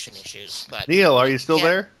connection issues. But Neil, are you still Yeah.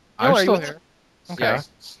 there? I'm are you still with- here. Okay. Yeah.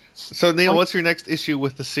 So Neil, what's your next issue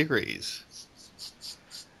with the series?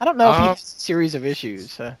 I don't know if he has a series of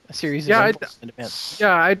issues, a series Yeah, of unfortunate events.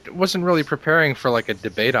 Yeah, I wasn't really preparing for like a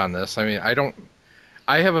debate on this. I mean,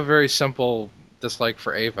 I have a very simple dislike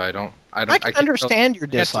for Ava. I I can understand your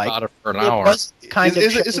can't dislike. about it for an It hour. was kind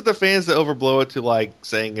Is of it the fans that overblow it to like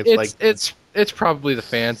saying it's like It's probably the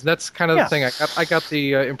fans. That's kind of Yeah. the thing. I got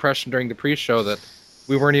the impression during the pre-show that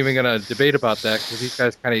we weren't even going to debate about that because these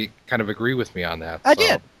guys kind of agree with me on that. I so.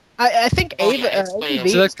 did. I think Oh, Ava. yeah, it's way AV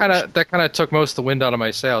So that kind of took most of the wind out of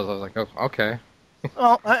my sails. I was like, oh, okay.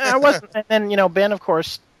 Well, I wasn't. And then, Ben, of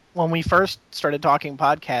course, when we first started talking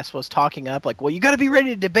podcasts, was talking up like, well, you got to be ready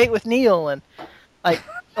to debate with Neil. And like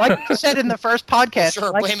you said in the first podcast, sure, he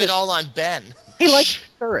likes blame it all on Ben. He likes to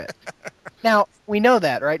stir it. Now, we know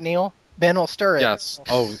that, right, Neil? Ben will stir it. Yes.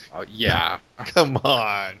 Oh, yeah. come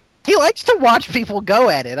on. He likes to watch people go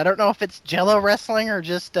at it. I don't know if it's Jello wrestling or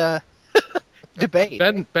just debate.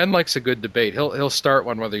 Ben likes a good debate. He'll start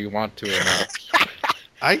one whether you want to or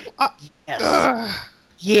not.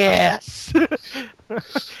 Yes.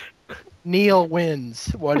 Neil wins.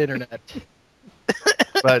 What internet?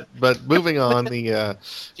 but moving on,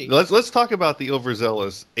 let's talk about the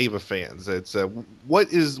overzealous Ava fans. It's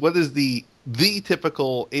what is the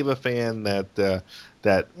typical Ava fan that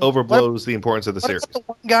overblows the importance of the series? What about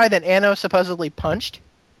the one guy that Anno supposedly punched?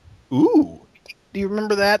 Ooh, do you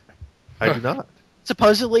remember that? I do not.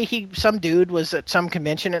 Supposedly, some dude was at some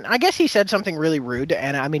convention, and I guess he said something really rude to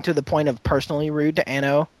Anno. I mean, to the point of personally rude to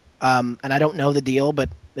Anno. And I don't know the deal, but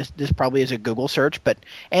this probably is a Google search. But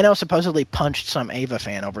Anno supposedly punched some Ava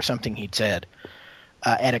fan over something he'd said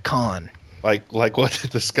at a con. Like what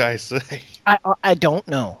did this guy say? I don't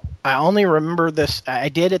know. I only remember this. I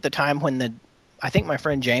did at the time when I think my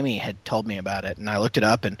friend Jamie had told me about it, and I looked it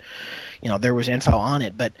up, and there was info on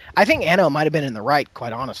it. But I think Anno might have been in the right,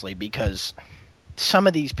 quite honestly, because some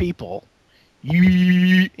of these people,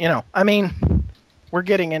 I mean, we're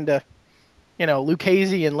getting into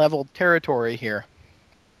Lucasian level territory here.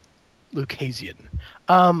 Lucasian.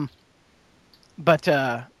 But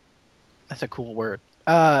that's a cool word.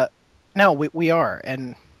 No, we are,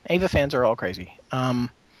 and Ava fans are all crazy.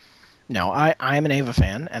 No, I am an Ava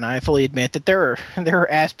fan, and I fully admit that there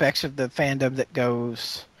are aspects of the fandom that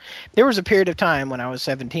goes. There was a period of time when I was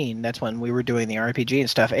 17. That's when we were doing the RPG and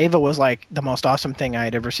stuff. Ava was like the most awesome thing I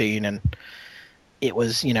had ever seen, and it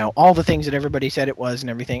was, all the things that everybody said it was and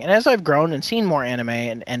everything. And as I've grown and seen more anime,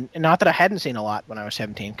 and not that I hadn't seen a lot when I was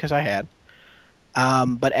 17, because I had,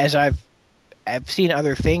 but as I've seen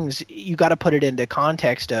other things, you got to put it into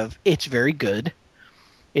context of it's very good.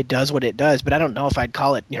 It does what it does, but I don't know if I'd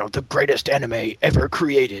call it, the greatest anime ever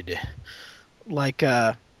created, like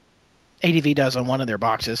ADV does on one of their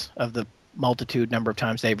boxes of the multitude number of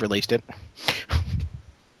times they've released it.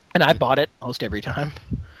 And I bought it most every time,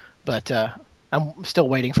 but I'm still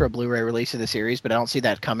waiting for a Blu-ray release of the series, but I don't see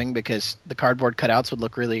that coming because the cardboard cutouts would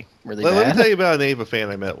look really, really bad. Let me tell you about an Ava fan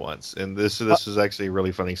I met once, and this is actually a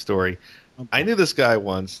really funny story. Okay. I knew this guy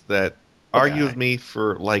once that argued with me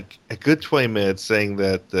for like a good 20 minutes, saying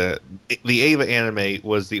that the Ava anime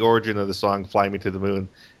was the origin of the song "Fly Me to the Moon,"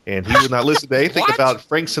 and he would not listen to anything about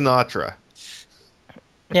Frank Sinatra.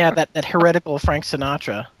 Yeah, that heretical Frank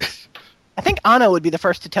Sinatra. I think Anno would be the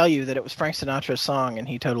first to tell you that it was Frank Sinatra's song, and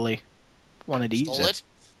he totally wanted to use it.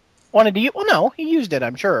 Wanted to use? Well, no, he used it.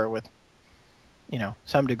 I'm sure with,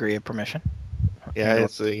 some degree of permission. Yeah,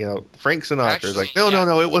 it's Frank Sinatra is like,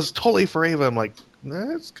 no, it was totally for Ava. I'm like,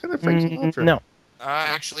 nah, it's kind of Frank Sinatra. No,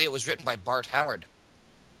 actually, it was written by Bart Howard,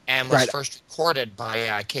 and was first recorded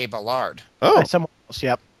by Kay Ballard. Oh, by someone else.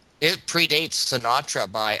 Yep. It predates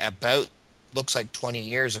Sinatra by about looks like 20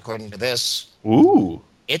 years, according to this. Ooh,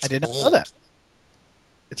 I didn't know that.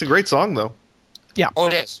 It's a great song, though. Yeah. Oh,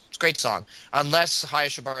 it is. It's a great song. Unless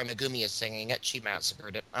Hayashibara Megumi is singing it, she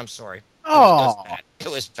massacred it. I'm sorry. Oh. It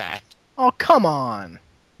was bad. Oh, come on.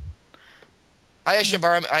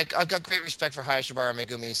 Hayashibara, I've got great respect for Hayashibara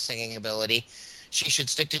Megumi's singing ability. She should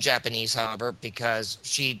stick to Japanese, however, because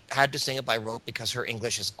she had to sing it by rote because her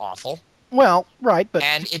English is awful. Well, right, but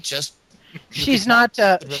and it just she's not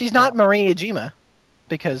Marie Ijima,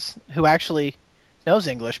 because who actually knows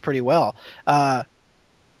English pretty well.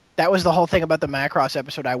 That was the whole thing about the Macross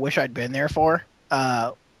episode I wish I'd been there for,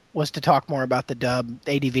 was to talk more about the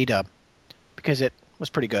ADV dub, because it was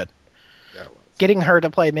pretty good. Yeah, it was. Getting her to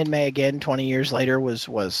play Mid-May again 20 years later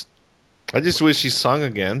was... I just wish she sung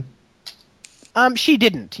again. She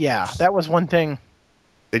didn't, yeah. That was one thing.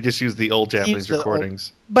 They just used the old Japanese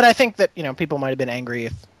recordings. But I think that, people might have been angry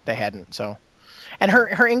if they hadn't, so... And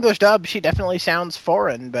her English dub, she definitely sounds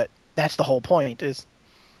foreign, but that's the whole point, is,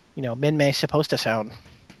 Min-May's supposed to sound...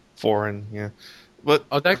 foreign, yeah. But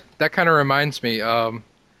that kind of reminds me,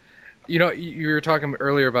 you were talking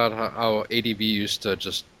earlier about how ADV used to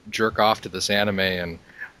just jerk off to this anime and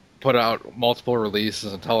put out multiple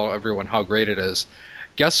releases and tell everyone how great it is.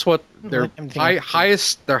 Guess what their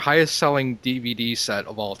highest selling DVD set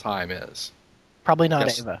of all time is? Probably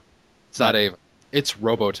not Ava. It's not Ava. It's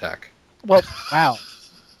Robotech. Well, wow.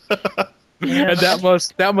 And that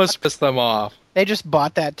must piss them off. They just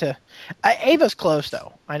bought that to... Ava's close,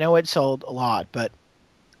 though. I know it sold a lot, but...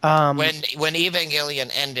 When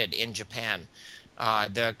Evangelion ended in Japan,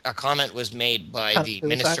 a comment was made by the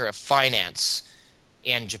Minister of Finance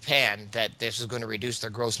in Japan that this is going to reduce their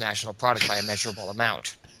gross national product by a measurable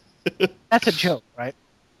amount. That's a joke, right?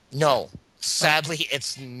 No. Sadly,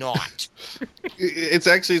 it's not. It's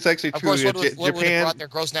actually true. Of course, what would have brought their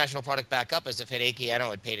gross national product back up is if Hideki Anno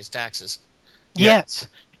had paid his taxes. Yes.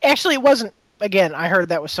 Actually, it wasn't. Again, I heard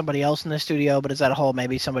that was somebody else in the studio, but is that a whole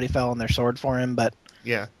maybe somebody fell on their sword for him? But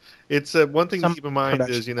Yeah. It's one thing to Some keep in mind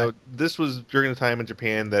is, production this was during the time in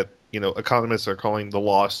Japan that, economists are calling the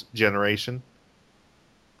lost generation.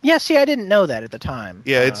 yeah, see, I didn't know that at the time.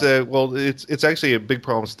 Yeah, it's actually a big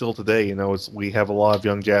problem still today. We have a lot of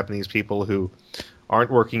young Japanese people who aren't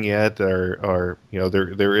working yet, or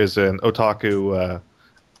there is an otaku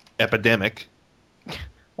epidemic.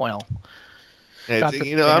 Well, It's,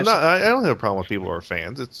 I don't have a problem with people who are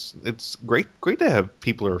fans. It's great to have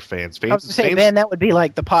people who are fans. I was to say, Ben, that would be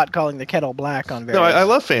like the pot calling the kettle black on various. No, I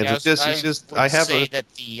love fans. Yeah, it's just would I have say that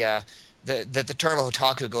the term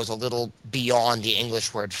otaku goes a little beyond the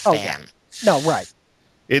English word fan. Oh, yeah. No, right.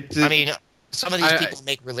 I mean, some of these people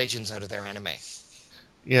make religions out of their anime.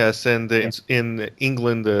 Yes, and in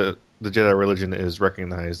England, the Jedi religion is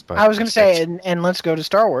recognized by. I was going to say, and let's go to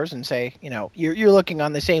Star Wars and say, you're looking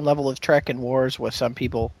on the same level of Trek and Wars with some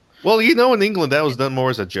people. Well, in England, that was done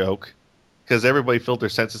more as a joke, because everybody filled their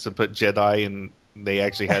senses and put Jedi, and they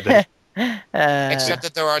actually had to. Except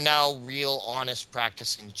that there are now real, honest,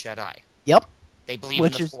 practicing Jedi. Yep. They believe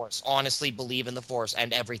in the Force. Honestly, believe in the Force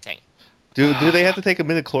and everything. Do they have to take a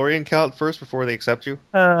midichlorian count first before they accept you?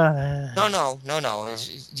 No.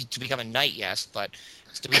 To become a knight, yes, but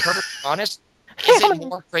to be perfectly honest, is it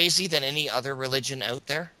more crazy than any other religion out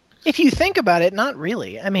there? If you think about it, not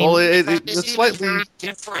really. I mean, well, it's slightly very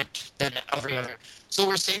different than every other. So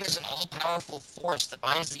we're saying there's an all-powerful force that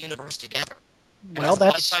binds the universe together. Well,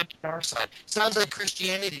 that's side to dark side. Sounds like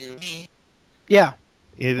Christianity to me. Yeah.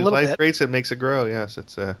 It is life creates it, makes it grow. Yes,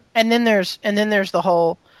 it's And then there's the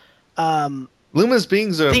whole. Luma's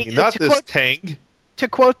beings are not this Tang. To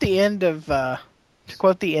quote the end of the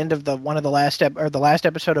last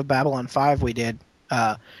episode of Babylon 5 we did,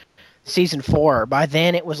 season 4. By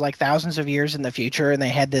then it was like thousands of years in the future, and they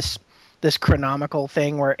had this chronomical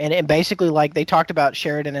thing where, and it basically like they talked about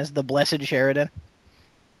Sheridan as the blessed Sheridan.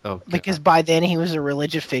 Oh. Because by then he was a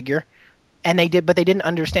religious figure, and they didn't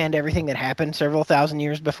understand everything that happened several thousand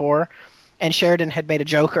years before. And Sheridan had made a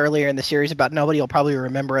joke earlier in the series about nobody will probably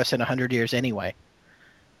remember us in 100 years anyway.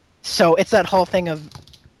 So it's that whole thing of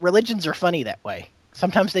religions are funny that way.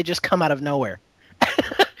 Sometimes they just come out of nowhere.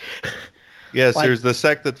 Yes, there's the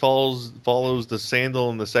sect that follows the sandal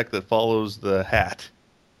and the sect that follows the hat.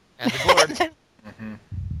 And the gourd. Mm-hmm.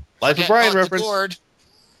 Life of Brian reference. The gourd.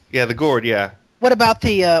 Yeah, the gourd. Yeah. What about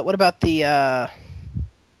the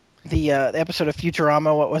episode of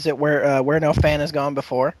Futurama? What was it? Where no fan has gone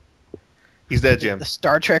before? He's dead, Jim. The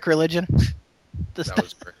Star Trek religion. That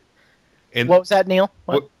was great. And what was that, Neil?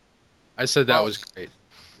 What? I said that was great.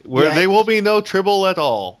 Where there will be no tribble at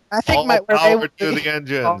all. I think all power to the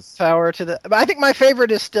engines. Power to the. But I think my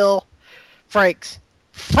favorite is still Frank's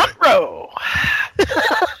front row.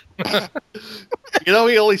 He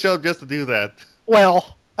only showed up just to do that.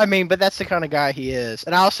 Well, I mean, but that's the kind of guy he is.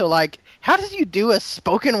 And I also like, how did you do a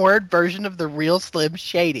spoken word version of the real Slim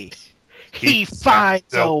Shady? He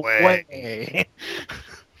finds a way.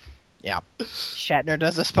 Yeah. Shatner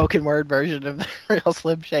does a spoken word version of the real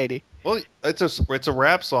Slim Shady. Well, it's a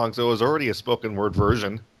rap song, so it was already a spoken word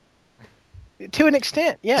version. To an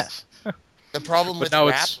extent, yes. The problem with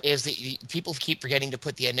rap is that people keep forgetting to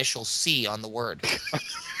put the initial C on the word.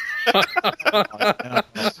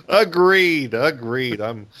 Agreed.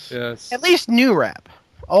 Yes. At least new rap.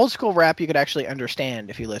 Old school rap you could actually understand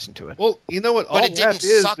if you listen to it. Well, you know what? But it didn't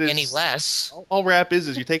suck any less. All rap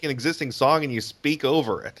is you take an existing song and you speak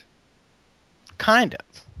over it. Kind of.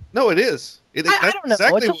 No, it is. I don't know.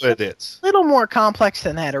 Exactly what it is. A little more complex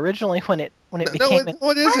than that. Originally, when it became.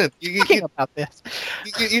 No, it isn't. Talking about this.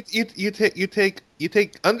 You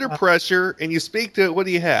take under pressure and you speak to it. What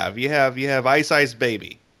do you have? You have Ice Ice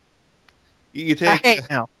Baby. You take. I hate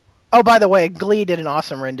now. Oh, by the way, Glee did an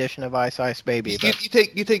awesome rendition of Ice Ice Baby.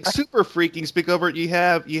 You take Super Freaking, speak over it. You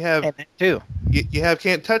have and that too. You have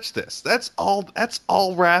Can't Touch This. That's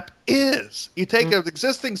all rap is. You take an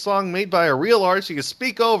existing song made by a real artist, you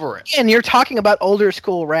speak over it. And you're talking about older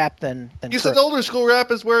school rap than you said older school rap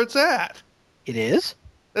is where it's at. It is?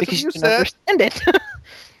 That's because what you can understand it.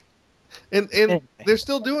 and they're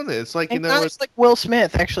still doing it. It's like, it's like Will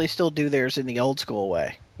Smith actually still do theirs in the old school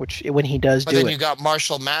way. Which, when he does but do it. But then you got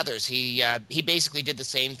Marshall Mathers. He basically did the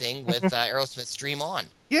same thing with Aerosmith's Dream On.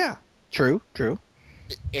 Yeah. True.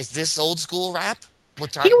 Is this old school rap?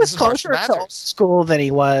 He was closer to old school than he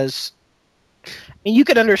was. I mean, you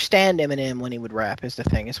could understand Eminem when he would rap, is the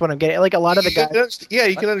thing. It's what I'm getting. Like, a lot of the guys...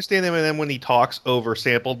 You can understand Eminem when he talks over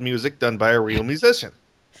sampled music done by a real musician.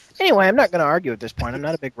 Anyway, I'm not going to argue at this point. I'm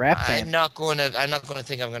not a big rap fan. I'm not going to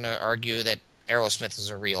think I'm going to argue that Aerosmith is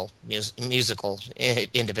a real musical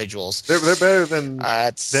individuals. They're better than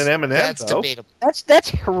Eminem, That's though. debatable. That's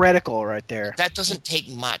heretical right there. That doesn't take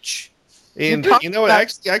much. And You're you know what?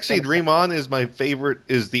 talking Actually, Dream On is my favorite.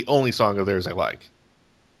 Is the only song of theirs I like.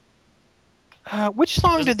 Which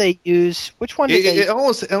song did they use? Which one did they? It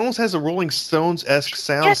almost has a Rolling Stones-esque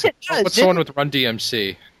sound. Yes, it does. What's the one with Run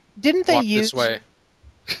DMC? Didn't they Walk use? This Way.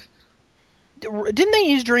 Didn't they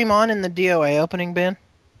use Dream On in the DOA opening, Ben?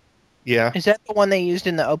 Yeah, Is that the one they used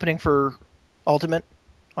in the opening for Ultimate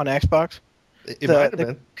on Xbox? it might have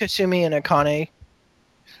been. Kasumi and Akane.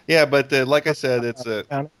 Yeah, but like I said, it's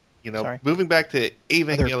Sorry. moving back to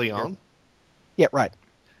Evangelion. Yeah, right.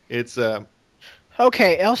 It's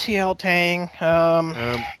Okay, LCL Tang. Where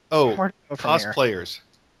do we go from here? cosplayers.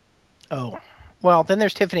 Oh, well, then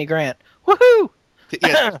there's Tiffany Grant. Woohoo!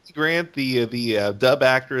 Yes, Grant, the dub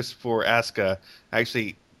actress for Asuka,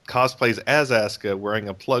 actually cosplays as Asuka wearing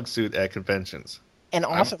a plug suit at conventions. And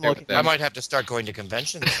awesome okay with looking. that. I might have to start going to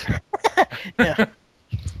conventions. Yeah.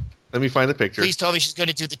 Let me find the picture. Please tell me she's going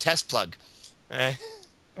to do the test plug. Yeah.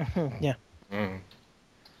 Mm.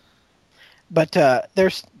 But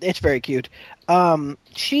it's very cute.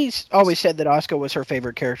 She's always said that Asuka was her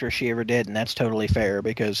favorite character she ever did, and that's totally fair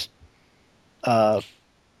because Asuka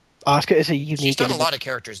is a unique. She's done a lot of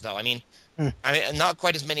characters, though. I mean, Mm. not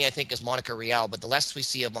quite as many, I think, as Monica Rial, but the less we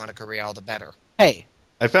see of Monica Rial, the better. Hey,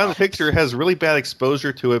 I found the picture. It has really bad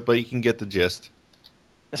exposure to it, but you can get the gist.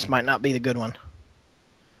 this might not be the good one.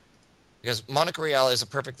 Because Monica Rial is a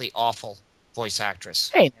perfectly awful voice actress.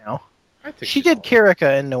 Hey, now I think she she's did all-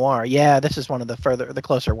 Kirika in Noir. Yeah, this is one of the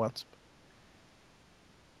closer ones.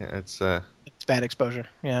 Yeah, it's It's bad exposure.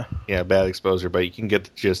 Yeah, bad exposure, but you can get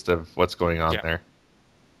the gist of what's going on Yeah. there.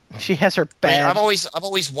 she has her I mean, bad. I've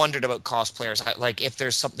always wondered about cosplayers, like if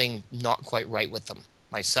there's something not quite right with them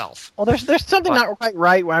myself. Well, there's something But- not quite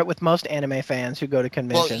right with most anime fans who go to Well,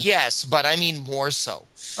 conventions. yes, but I mean more so.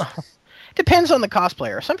 Depends on the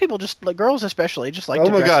cosplayer. Some people just, like girls especially, just like. Oh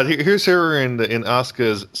to my dress- God! Here's her in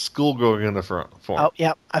Asuka's schoolgirl uniform. Oh,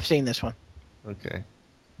 yeah, I've seen this one. Okay.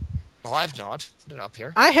 Well, I've not put it up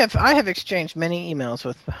here. I have exchanged many emails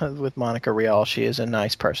with Monica Rial. She is a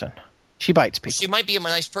nice person. She bites people. She might be a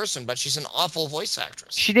nice person, but she's an awful voice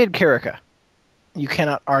actress. She did Kirika. You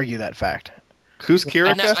cannot argue that fact. Who's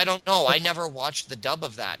Kirika? I don't know. I never watched the dub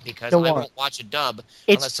of that because Don't I worry. won't watch a dub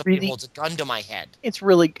It's unless somebody really- holds a gun to my head. It's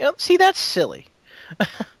really see that's silly.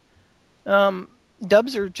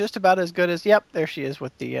 Dubs are just about as good as. Yep, there she is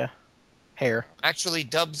with the hair. Actually,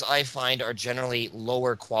 dubs I find are generally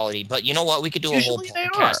lower quality. But you know what? We could do a whole Usually they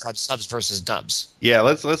podcast are. on subs versus dubs. Yeah,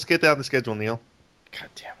 let's get down the schedule, Neil. God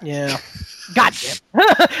damn it. Yeah. God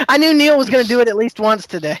damn. I knew Neil was going to do it at least once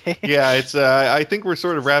today. Yeah, it's. I think we're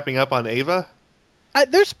sort of wrapping up on Ava.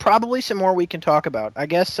 There's probably some more we can talk about. I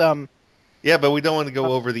guess Yeah, but we don't want to go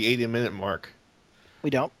over the 80-minute mark. we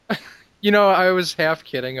don't. You know, I was half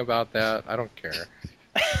kidding about that. I don't care.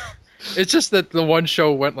 It's just that the one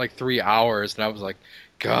show went like 3 hours, and I was like,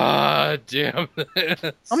 God damn this.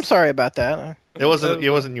 I'm sorry about that. It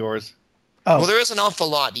wasn't yours. Oh, Well, there is an awful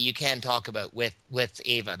lot that you can talk about with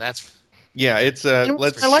Ava. That's Yeah, it's. know,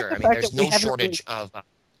 Let's. for I like sure. the I mean, fact there's that we no haven't shortage of.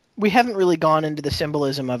 we haven't really gone into the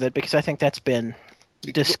symbolism of it because I think that's been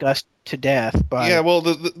discussed to death. By Yeah, well,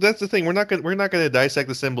 that's the thing. We're not going to dissect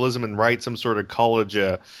the symbolism and write some sort of college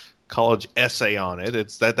essay on it.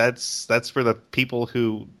 It's that's for the people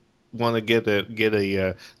who want to get a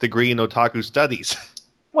degree in otaku studies.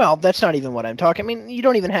 Well, that's not even what I'm talking. I mean, you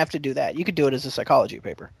don't even have to do that. You could do it as a psychology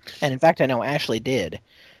paper. And in fact, I know Ashley did,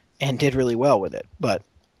 and did really well with it. But,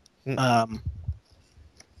 you know,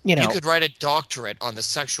 You could write a doctorate on the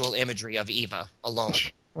sexual imagery of Eva alone.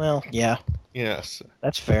 well, yeah, Yes,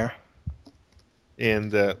 that's fair.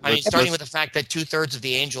 and I mean, starting with the fact that 2/3 of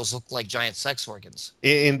the angels look like giant sex organs.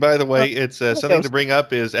 and by the way, it's something goes. to bring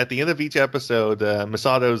up is at the end of each episode,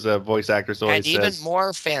 Masato's voice actress always And even says,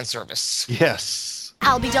 more fan service. "Yes."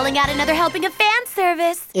 I'll be doling out another helping of fan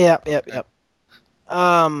service. Yep.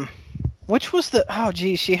 Which was the? Oh,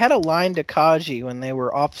 geez, she had a line to Kaji when they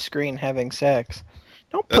were off screen having sex.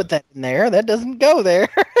 Don't put that in there. That doesn't go there.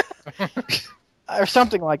 Or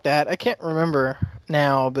something like that. I can't remember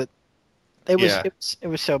now, but it was Yeah. it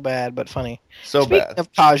was so bad, but funny. So Speaking bad.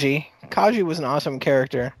 of Kaji was an awesome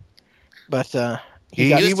character, but He-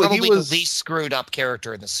 got, He was probably was- the least screwed up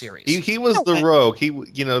character in the series. He was the Okay. rogue.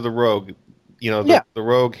 The rogue. Yeah. The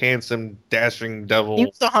rogue, handsome, dashing devil. he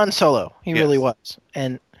was the Han Solo. He really was.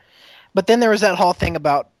 But then there was that whole thing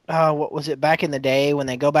about what was it back in the day when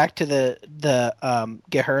they go back to the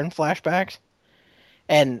Gehern flashbacks,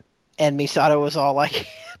 and Misato was all like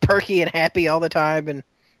perky and happy all the time, and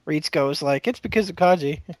Ritsuko was like, it's because of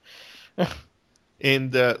Kaji.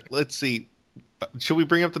 And let's see. Should we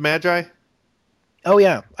bring up the Magi? Oh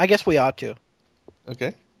yeah, I guess we ought to.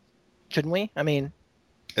 Okay. Shouldn't we? I mean,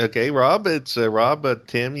 Okay, Rob. It's Rob,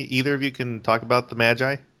 Tim. Either of you can talk about the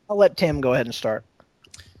Magi. I'll let Tim go ahead and start.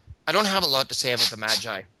 I don't have a lot to say about the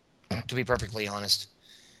Magi, to be perfectly honest.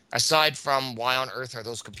 Aside from why on earth are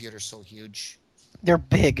those computers so huge? They're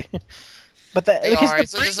big, but They because are. the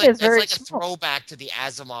It's brain like, is very it's like a small. throwback to the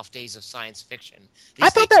Asimov days of science fiction. I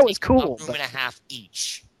These thought things that was take cool, a room but- and a half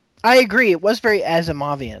each. I agree. It was very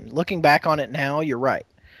Asimovian. Looking back on it now, you're right.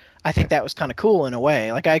 I think that was kind of cool in a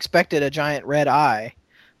way. Like I expected a giant red eye,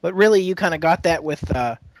 but really you kind of got that with.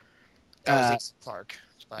 That was Ace Clark.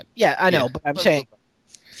 But Yeah, I know, Yeah. but I'm saying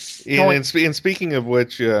And speaking of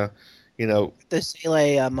which, the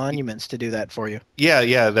Zele monuments to do that for you.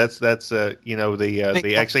 yeah, that's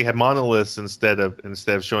they actually had monoliths instead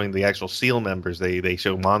of showing the actual SEAL members. They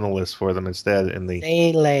show monoliths for them instead in the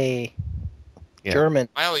Zele, Yeah. German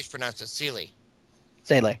I always pronounce it Sealy.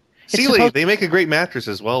 Zele. Sealy. They make a great mattress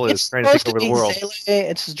as well as It's trying to take supposed to over the be world. Zele.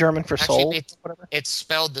 It's German for soul. Actually, Whatever. it's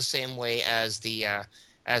spelled the same way as the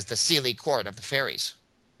Sealy Court of the fairies.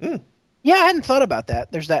 Yeah, I hadn't thought about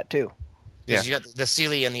that. There's that too. Because you got the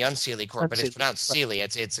Sealy and the Unsealy Court, but it's Unsealy, pronounced Sealy.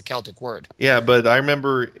 It's a Celtic word. Yeah, but I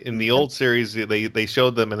remember in the old series they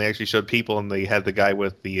showed them and they actually showed people and they had the guy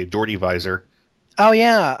with the Geordie visor. Oh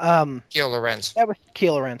yeah, Gil Lorenz. that was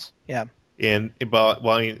Keel Lorenz. Yeah. And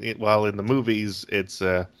while in the movies it's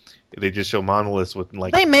they just show monoliths with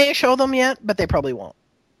like. They may show them yet, but they probably won't.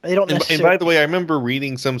 They don't And necessarily. by the way, I remember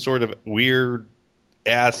reading some sort of weird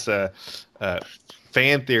ass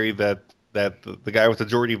fan theory that the guy with the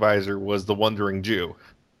Geordie visor was the Wandering Jew.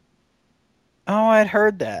 Oh, I'd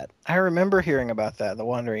heard that. I remember hearing about that, the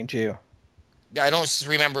Wandering Jew. I don't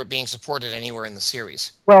remember it being supported anywhere in the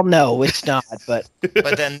series. Well, no, it's not. But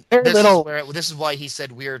But then Very little. this is why he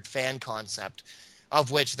said weird fan concept,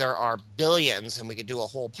 of which there are billions, and we could do a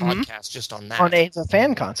whole Mhm. podcast just on that. on Ava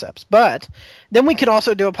fan concepts. But then we could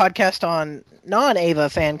also do a podcast on non-Ava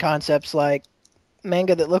fan concepts like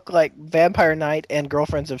manga that look like Vampire Knight and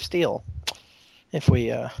Girlfriends of Steel. If we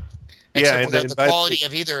Except and without then the by- quality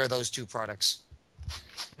of either of those two products.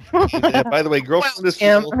 And by the way, Girlfriend of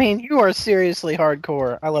Tim, Steel. I mean, you are seriously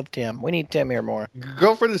hardcore. I love Tim. We need Tim here more.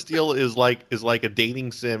 Girlfriend of Steel is like a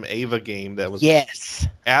dating sim Ava game that was Yes.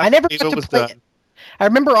 after I never Ava got to was play done. it. I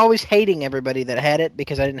remember always hating everybody that had it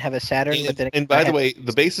because I didn't have a Saturn. But then And by the way,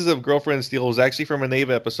 the basis of Girlfriend of Steel was actually from an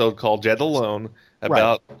Ava episode called Jet Alone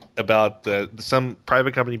about some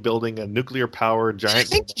private company building a nuclear powered I giant.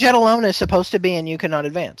 think Jet Alone is supposed to be in You Cannot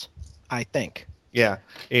Advance. I think. Yeah,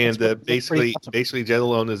 and That's pretty awesome. basically Jet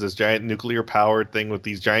Alone is this giant nuclear powered thing with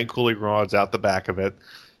these giant cooling rods out the back of it,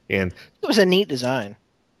 and It was a neat design.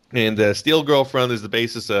 Steel Girlfriend is the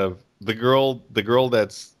basis of the girl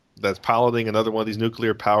that's piloting another one of these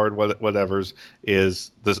nuclear powered whatevers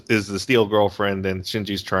is the Steel Girlfriend, and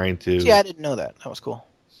Shinji's trying to See, I didn't know that. That was cool.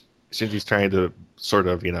 sort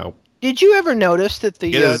of Did you ever notice that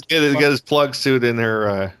the get his plug suit in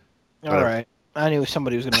her. All right, I knew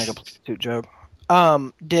somebody was going to make a prostitute joke.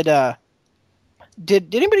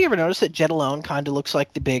 Did anybody ever notice that Jet Alone kind of looks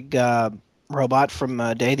like the big robot from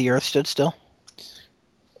Day the Earth Stood Still?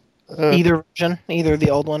 Either version, either the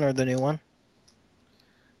old one or the new one.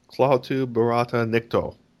 Clautu Barata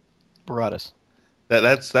Nikto. Baratas.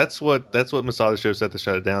 That's what Masada show said to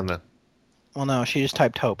shut it down. Then Well, no, she just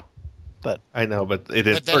typed Hope. I know, but it But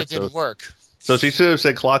didn't then work. it didn't work. So she should have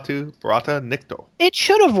said Clautu Barata Nikto. It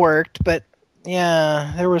should have worked, but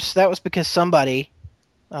yeah, that was because somebody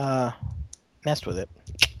messed with it.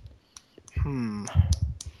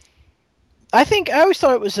 I always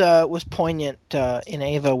thought it was poignant in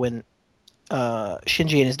Ava when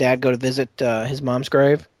Shinji and his dad go to visit his mom's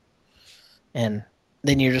grave, and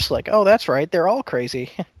then you're just like, oh, that's right, they're all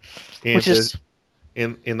crazy. And Which is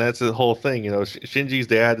and that's the whole thing. Shinji's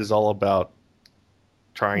dad is all about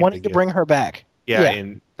trying wanting to bring her back. Yeah,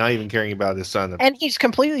 and not even caring about his son. And he's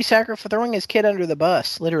completely throwing his kid under the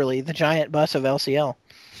bus, literally, the giant bus of LCL.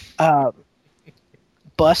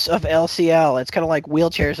 Bus of LCL. It's kind of like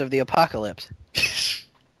Wheelchairs of the Apocalypse.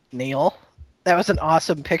 Neil, that was an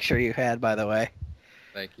awesome picture you had, by the way,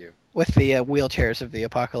 Thank you. with the Wheelchairs of the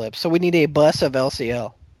Apocalypse. So we need a bus of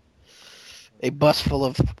LCL. A bus full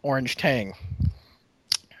of orange tang.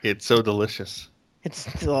 It's so delicious. It's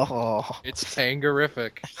It's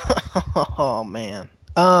tangerific. oh man.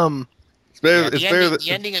 It's better. Yeah, it's better.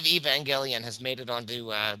 the ending of Evangelion has made it onto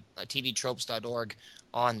tvtropes.org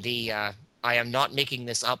on the I am not making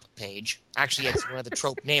this up page. Actually, it's one of the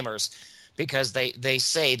trope namers because they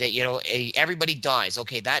say that everybody dies.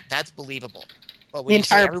 Okay, that's believable. But when you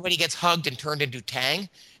say everybody gets hugged and turned into Tang,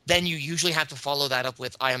 then you usually have to follow that up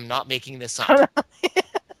with, I am not making this up.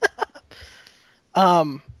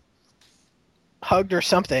 Hugged or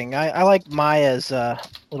something. I like Maya's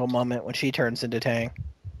little moment when she turns into Tang.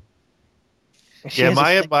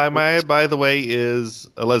 Maya, by the way, is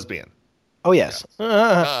a lesbian. Oh, yes.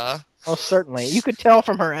 Most certainly. You could tell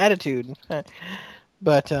from her attitude.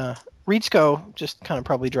 But Ritsuko just kind of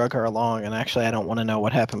probably drug her along, and actually I don't want to know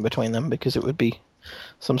what happened between them because it would be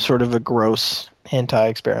some sort of a gross hentai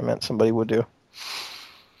experiment somebody would do.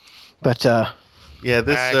 But,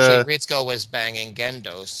 this... Actually, Ritsuko was banging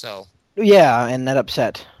Gendo, so... Yeah, and that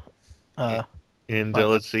upset.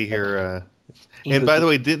 Let's see here. And by the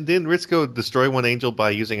way, didn't Ritsuko destroy one angel by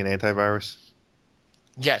using an antivirus?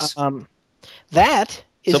 Yes. That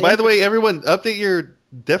is... So, by the way, everyone, update your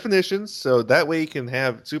definitions so that way you can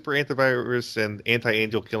have super antivirus and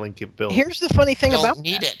anti-angel killing capability. Here's the funny thing about Don't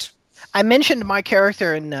need it. I mentioned my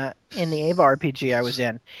character in the Ava RPG I was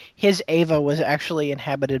in. His Ava was actually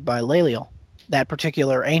inhabited by Leliel, that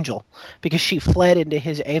particular angel, because she fled into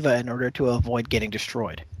his Ava in order to avoid getting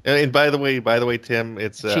destroyed. And by the way, Tim,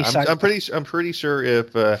 it's I'm pretty sure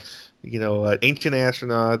if ancient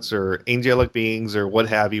astronauts or angelic beings or what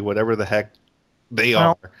have you, whatever the heck they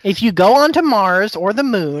are. If you go onto Mars or the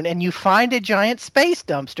moon and you find a giant space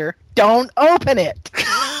dumpster, don't open it.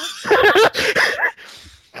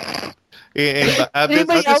 I'm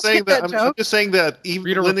just saying that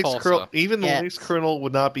even Linux kernel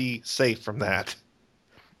would not be safe from that.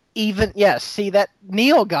 Yes. See that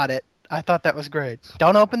Neil got it. I thought that was great.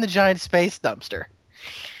 Don't open the giant space dumpster.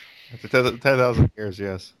 After 10,000 years,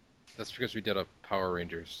 yes. That's because we did a Power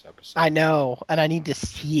Rangers episode. I know, and I need to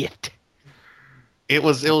see it. It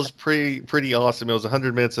was pretty awesome. It was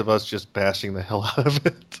 100 minutes of us just bashing the hell out of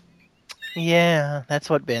it. Yeah, that's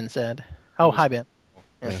what Ben said. Oh, hi Ben.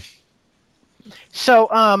 Yeah. So,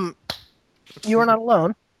 you are not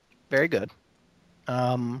alone. Very good.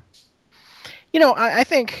 I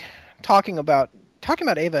think talking about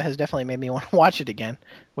Ava has definitely made me want to watch it again,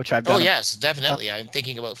 which I've done. Oh yes, definitely. I'm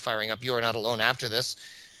thinking about firing up You Are Not Alone after this.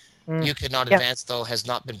 You Could Not Advance, though, has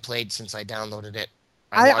not been played since I downloaded it.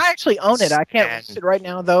 I actually own it. I can't watch it right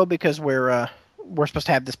now though because we're supposed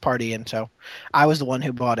to have this party, and so I was the one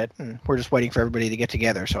who bought it, and we're just waiting for everybody to get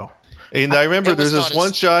together. So. And I remember there's this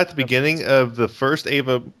one shot at the beginning of the first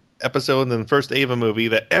Ava episode and then the first Ava movie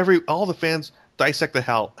that all the fans dissect the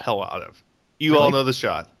hell out of. You all know the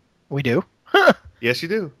shot. We do? Yes, you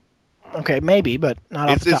do. Okay, maybe, but not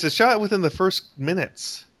off the top. It's a shot within the first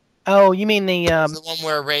minutes. Oh, you mean the... It's the one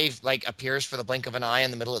where Ray appears for the blink of an eye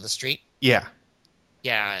in the middle of the street? Yeah.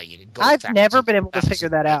 Yeah. I've never been able to figure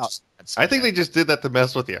that out. I think they just did that to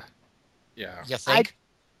mess with you. Yeah. You think?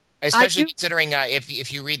 Especially considering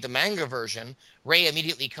if you read the manga version, Rei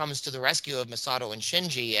immediately comes to the rescue of Misato and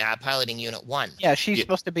Shinji piloting Unit 1. Yeah, she's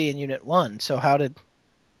supposed to be in Unit 1, so how did...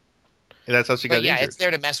 And that's how she got injured. Yeah, it's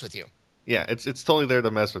there to mess with you. Yeah, it's totally there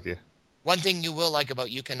to mess with you. One thing you will like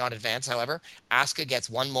about You Cannot Advance, however, Asuka gets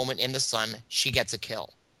one moment in the sun, she gets a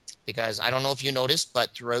kill. Because I don't know if you noticed,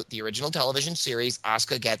 but throughout the original television series,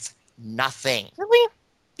 Asuka gets nothing. Really?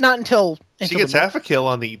 Not until she gets half a kill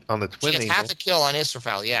on the twin angel. She gets half a kill on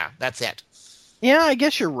Israfel, yeah, that's it. Yeah, I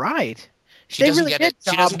guess you're right. She doesn't get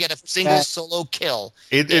a single solo kill.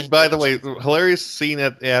 By the way, hilarious scene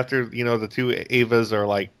after the two Avas are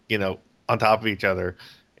on top of each other,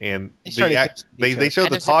 and they show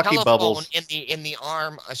the talkie bubbles in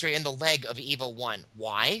the leg of Eva 1.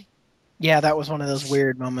 Why? Yeah, that was one of those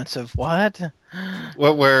weird moments of what?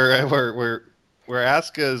 Where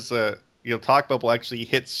Asuka's talk bubble actually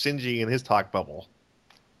hits Shinji in his talk bubble.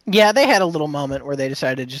 Yeah, they had a little moment where they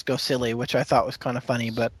decided to just go silly, which I thought was kind of funny,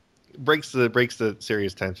 but breaks the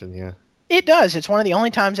serious tension. Yeah, it does. It's one of the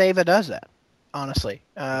only times Ava does that. Honestly,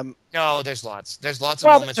 no, there's lots. There's lots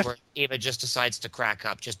of moments where Ava just decides to crack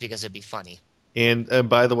up just because it'd be funny. And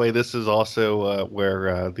by the way, this is also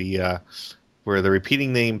where the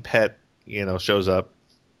repeating name Pet shows up,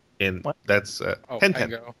 and that's Pen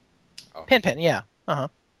Pen. Pen Pen, yeah,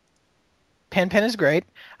 Pen Pen is great.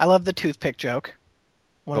 I love the toothpick joke.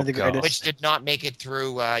 One of the greatest. Which did not make it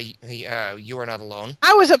through You Are Not Alone.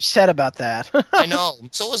 I was upset about that. I know.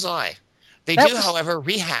 So was I. They however,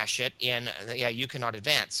 rehash it in You Cannot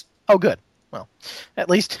Advance. Oh, good. Well, at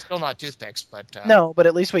least... Still not toothpicks, but... no, but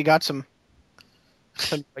at least we got some...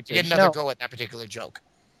 But you get another go at that particular joke.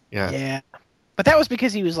 Yeah. Yeah. But that was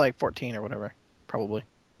because he was 14 or whatever. Probably.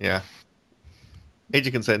 Yeah. Age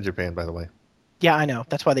of consent in Japan, by the way. Yeah, I know.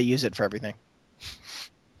 That's why they use it for everything.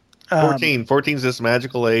 14 is this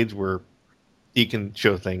magical age where you can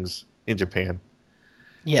show things in Japan.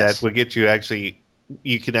 Yes. That would get you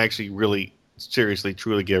you can actually really seriously,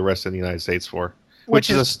 truly get arrested in the United States for, which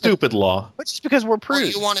is a stupid law. Which is because we're Well,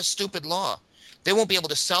 prudes. you want a stupid law. They won't be able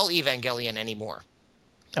to sell Evangelion anymore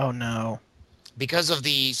Oh no. because of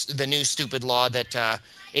the new stupid law that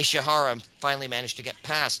Ishihara finally managed to get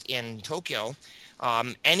passed in Tokyo.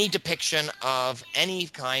 Any depiction of any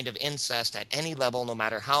kind of incest at any level, no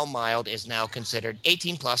matter how mild, is now considered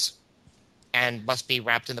 18 plus and must be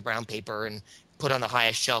wrapped in the brown paper and put on the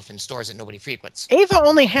highest shelf in stores that nobody frequents. Ava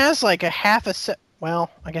only has like a half a set. Well,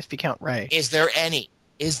 I guess if you count Ray. Is there any?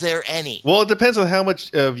 Is there any? Well, it depends on how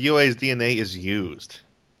much of UA's DNA is used.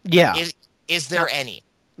 Yeah. Is there any?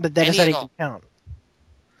 But that any doesn't at even all? count.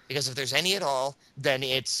 Because if there's any at all, then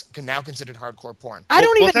it's now considered hardcore porn. I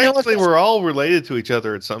don't even know if technically we're all related to each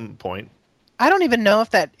other at some point. I don't even know if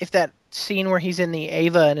that scene where he's in the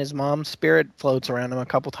Ava and his mom's spirit floats around him a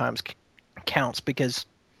couple times counts because.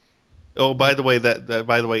 Oh, by the way,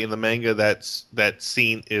 in the manga, that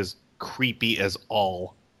scene is creepy as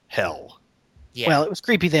all hell. Yeah. Well, it was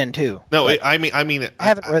creepy then too. No, but I mean, I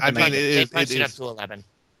haven't read the manga. They it punched it up is. to 11.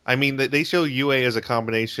 I mean, they show UA as a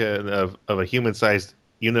combination of a human-sized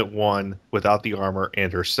Unit 1 without the armor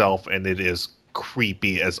and herself, and it is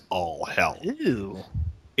creepy as all hell. Ew.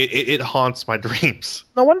 It haunts my dreams.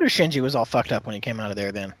 No wonder Shinji was all fucked up when he came out of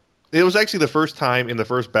there then. It was actually the first time in the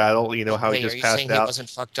first battle, you know, how Wait, he just are you passed saying out. he wasn't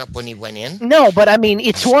fucked up when he went in? No, but I mean,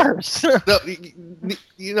 it's worse. No,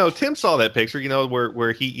 you know, Tim saw that picture, you know,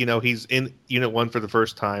 where he, you know, he's in Unit 1 for the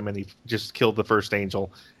first time, and he just killed the first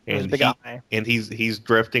angel, and he's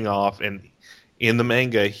drifting off, and in the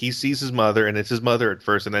manga, he sees his mother, and it's his mother at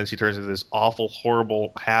first, and then she turns into this awful,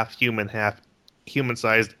 horrible, half human, half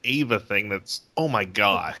human-sized Ava thing. That's, oh my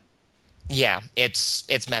god. Yeah,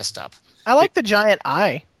 it's messed up. I like the giant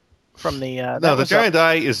eye from the. The giant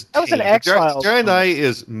eye is. That was an tame. X-Files The giant one. eye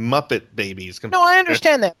is Muppet Babies. No, I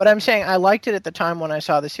understand that, but I'm saying I liked it at the time when I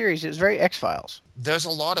saw the series. It was very X-Files. There's a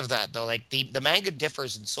lot of that though. Like the manga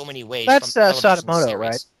differs in so many ways. That's from the television Sadamoto, series.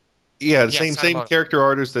 right? Yeah, the Yeah, same Sadamoto. character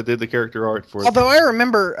artist that did the character art for. Although I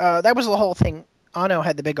remember that was the whole thing. Ano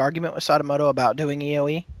had the big argument with Sadamoto about doing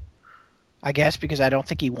EOE. I guess because I don't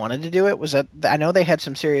think he wanted to do it. Was that I know they had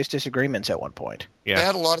some serious disagreements at one point. Yeah. They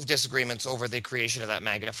had a lot of disagreements over the creation of that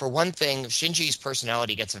manga. For one thing, Shinji's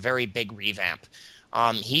personality gets a very big revamp.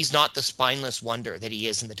 He's not the spineless wonder that he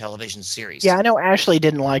is in the television series. Yeah, I know Ashley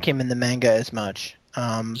didn't like him in the manga as much.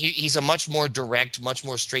 He's a much more direct, much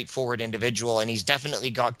more straightforward individual, and he's definitely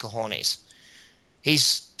got cojones.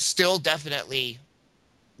 He's still definitely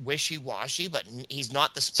wishy-washy, but he's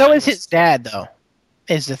not the So is spineless. his dad, though.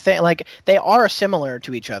 Is the thing like they are similar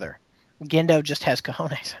to each other? Gendo just has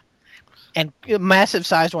cojones, and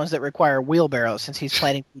massive-sized ones that require wheelbarrows, since he's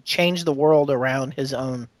planning to change the world around his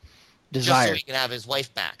own Just so desire. he can have his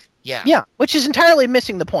wife back. Yeah. Yeah, which is entirely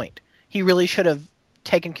missing the point. He really should have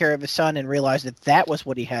taken care of his son and realized that was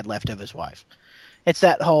what he had left of his wife. It's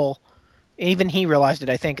that whole. Even he realized it,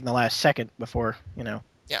 I think, in the last second before, you know.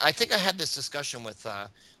 Yeah, I think I had this discussion with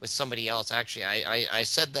somebody else, actually. I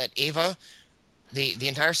said that Ava, the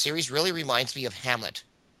entire series really reminds me of Hamlet.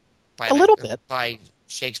 A little bit. By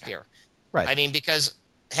Shakespeare. Right. I mean, because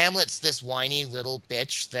Hamlet's this whiny little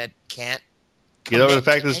bitch that can't You know, the commit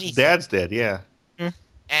fact to that his anything. dad's dead, yeah.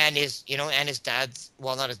 And his dad's,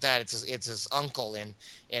 well, not his dad, it's his uncle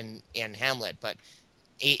in Hamlet, but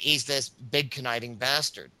he's this big conniving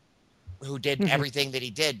bastard who did everything that he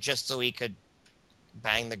did just so he could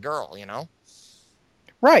bang the girl, you know?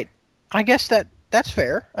 Right. I guess that's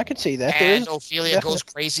fair. I can see that. There And is Ophelia definitely- goes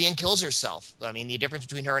crazy and kills herself. I mean, the difference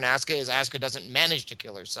between her and Asuka is Asuka doesn't manage to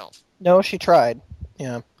kill herself. No, she tried.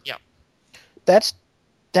 Yeah. Yeah. That's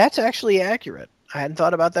actually accurate. I hadn't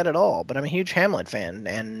thought about that at all, but I'm a huge Hamlet fan,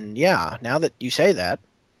 and yeah, now that you say that,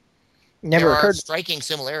 never There are occurred. striking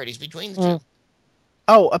similarities between the two.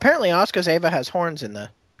 Oh, apparently Asuka's Ava has horns in the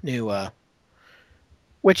new,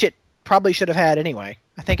 which it probably should have had anyway.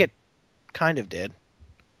 I think it kind of did.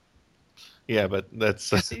 Yeah, but that's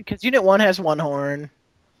Because Unit 1 has one horn,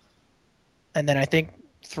 and then I think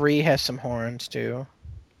 3 has some horns too.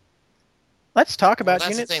 Let's talk Well, about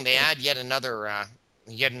that's Unit. the thing. They add yet another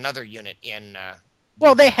unit in.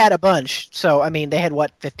 Well, they had a bunch, so I mean, they had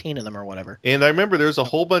what 15 of them or whatever. And I remember there's a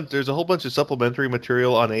whole bunch of supplementary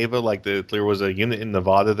material on Ava, like there was a unit in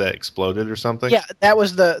Nevada that exploded or something. Yeah, that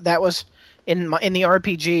was in the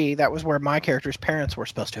RPG. That was where my character's parents were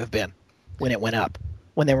supposed to have been when it went up,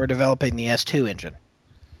 when they were developing the S2 engine.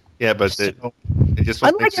 Yeah, but So, it just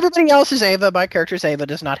unlike everybody else's Ava, my character's Ava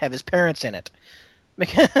does not have his parents in it,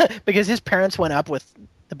 because his parents went up with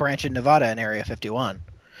the branch in Nevada in Area 51.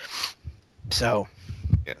 So,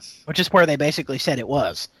 yes. which is where they basically said it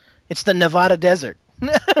was. It's the Nevada desert.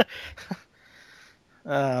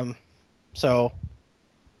 So,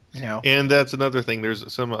 And that's another thing. There's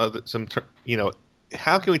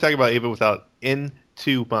how can we talk about Ava without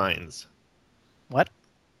N2 mines? what?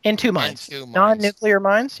 In two mines. N2 mines. Non-nuclear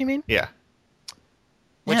mines, you mean? Yeah.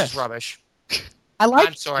 Which Yes. is rubbish. I like.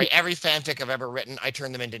 I'm sorry. Every fanfic I've ever written, I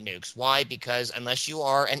turn them into nukes. Why? Because unless you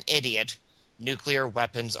are an idiot, nuclear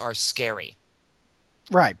weapons are scary.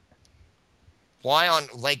 Right. Why on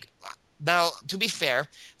now? To be fair,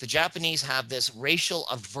 the Japanese have this racial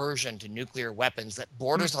aversion to nuclear weapons that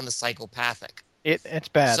borders on the psychopathic. It's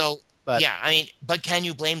bad. So but yeah, I mean, but can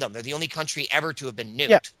you blame them? They're the only country ever to have been nuked.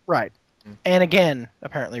 yeah, right. And again,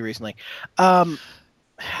 apparently recently.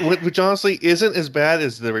 Which honestly isn't as bad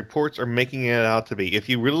as the reports are making it out to be. If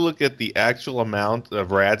you really look at the actual amount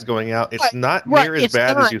of rads going out, it's not near as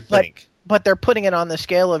bad as you think. But they're putting it on the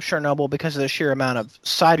scale of Chernobyl because of the sheer amount of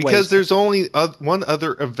sideways. Because there's only one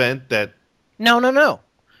other event that... No.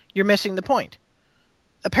 You're missing the point.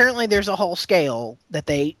 Apparently there's a whole scale that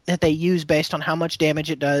they use based on how much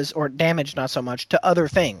damage it does, or damage not so much, to other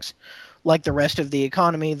things. Like the rest of the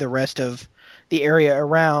economy, the rest of the area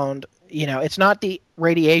around. It's not the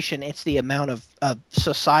radiation, it's the amount of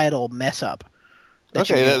societal mess up.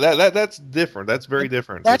 Okay, that's different. That's very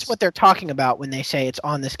different. That's what they're talking about when they say it's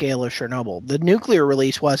on the scale of Chernobyl. The nuclear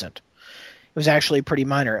release wasn't. It was actually pretty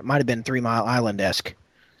minor. It might have been 3 Mile Island-esque.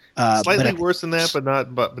 Slightly worse than that, but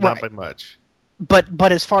not not by much.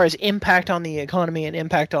 But as far as impact on the economy and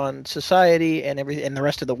impact on society and the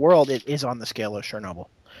rest of the world, it is on the scale of Chernobyl.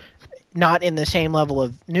 Not in the same level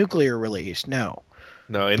of nuclear release, no.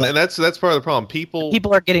 No, and that's part of the problem.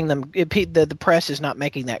 People are getting them. The press is not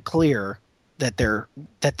making that clear that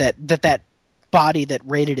that body that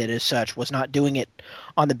rated it as such was not doing it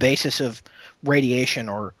on the basis of radiation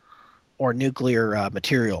or nuclear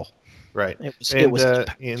material. Right. It was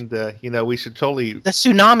we should totally. The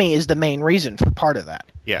tsunami is the main reason for part of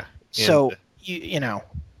that. Yeah. So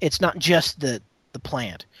it's not just the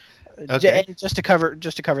plant. Okay. Just to cover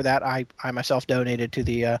that, I myself donated to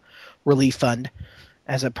the relief fund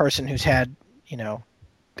as a person who's had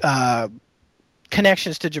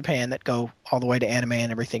connections to Japan that go all the way to anime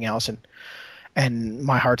and everything else, and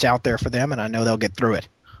my heart's out there for them, and I know they'll get through it.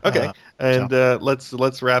 Okay,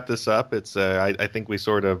 let's wrap this up. It's I think we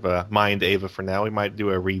sort of mined Ava for now. We might do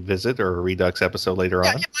a revisit or a Redux episode later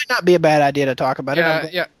on. It might not be a bad idea to talk about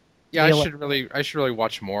it. Yeah. I should really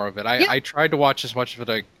watch more of it. I tried to watch as much of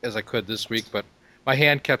it as I could this week, but my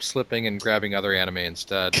hand kept slipping and grabbing other anime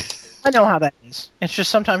instead. I know how that is. It's just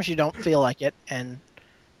sometimes you don't feel like it, and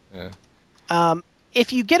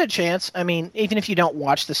if you get a chance, I mean, even if you don't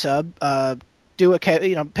watch the sub,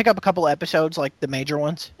 pick up a couple episodes, like the major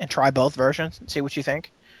ones, and try both versions and see what you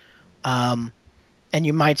think. And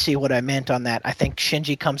you might see what I meant on that. I think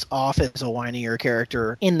Shinji comes off as a whinier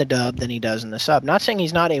character in the dub than he does in the sub. Not saying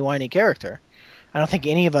he's not a whiny character. I don't think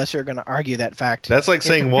any of us are going to argue that fact. That's like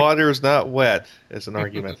saying water is not wet as an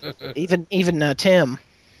argument. Even Tim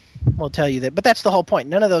will tell you that. But that's the whole point.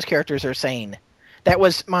 None of those characters are sane. That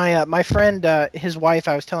was my friend, his wife,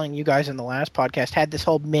 I was telling you guys in the last podcast, had this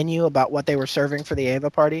whole menu about what they were serving for the Ava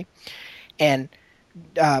party. And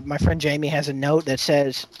my friend Jamie has a note that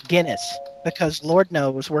says Guinness, because Lord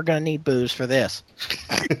knows we're going to need booze for this.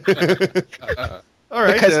 All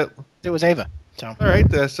right. Because it was Ava. So. All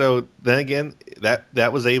right. So then again,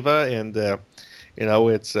 that was Ava, and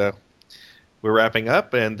it's we're wrapping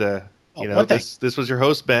up, and this was your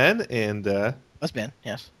host Ben, and that's Ben.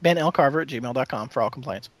 Yes, Ben L. Carver at gmail.com for all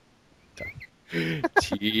complaints. So.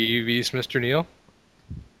 TV's Mr. Neil,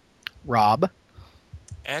 Rob,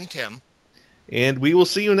 and Tim, and we will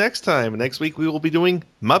see you next time. Next week we will be doing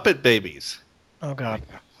Muppet Babies. Oh God.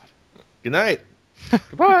 Good night.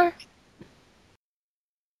 Goodbye.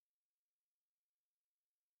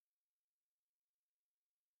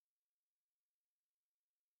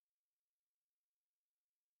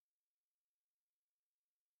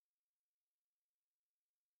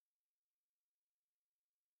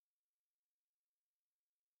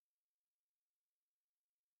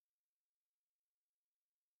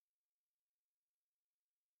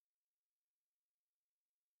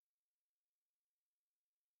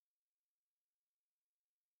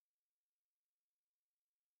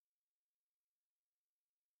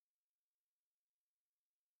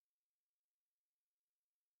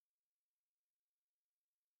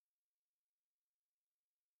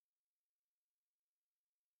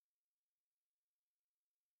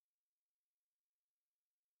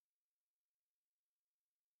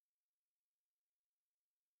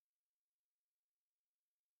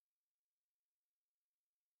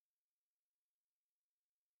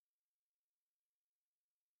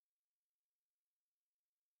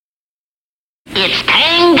 It's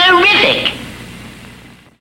tangerific.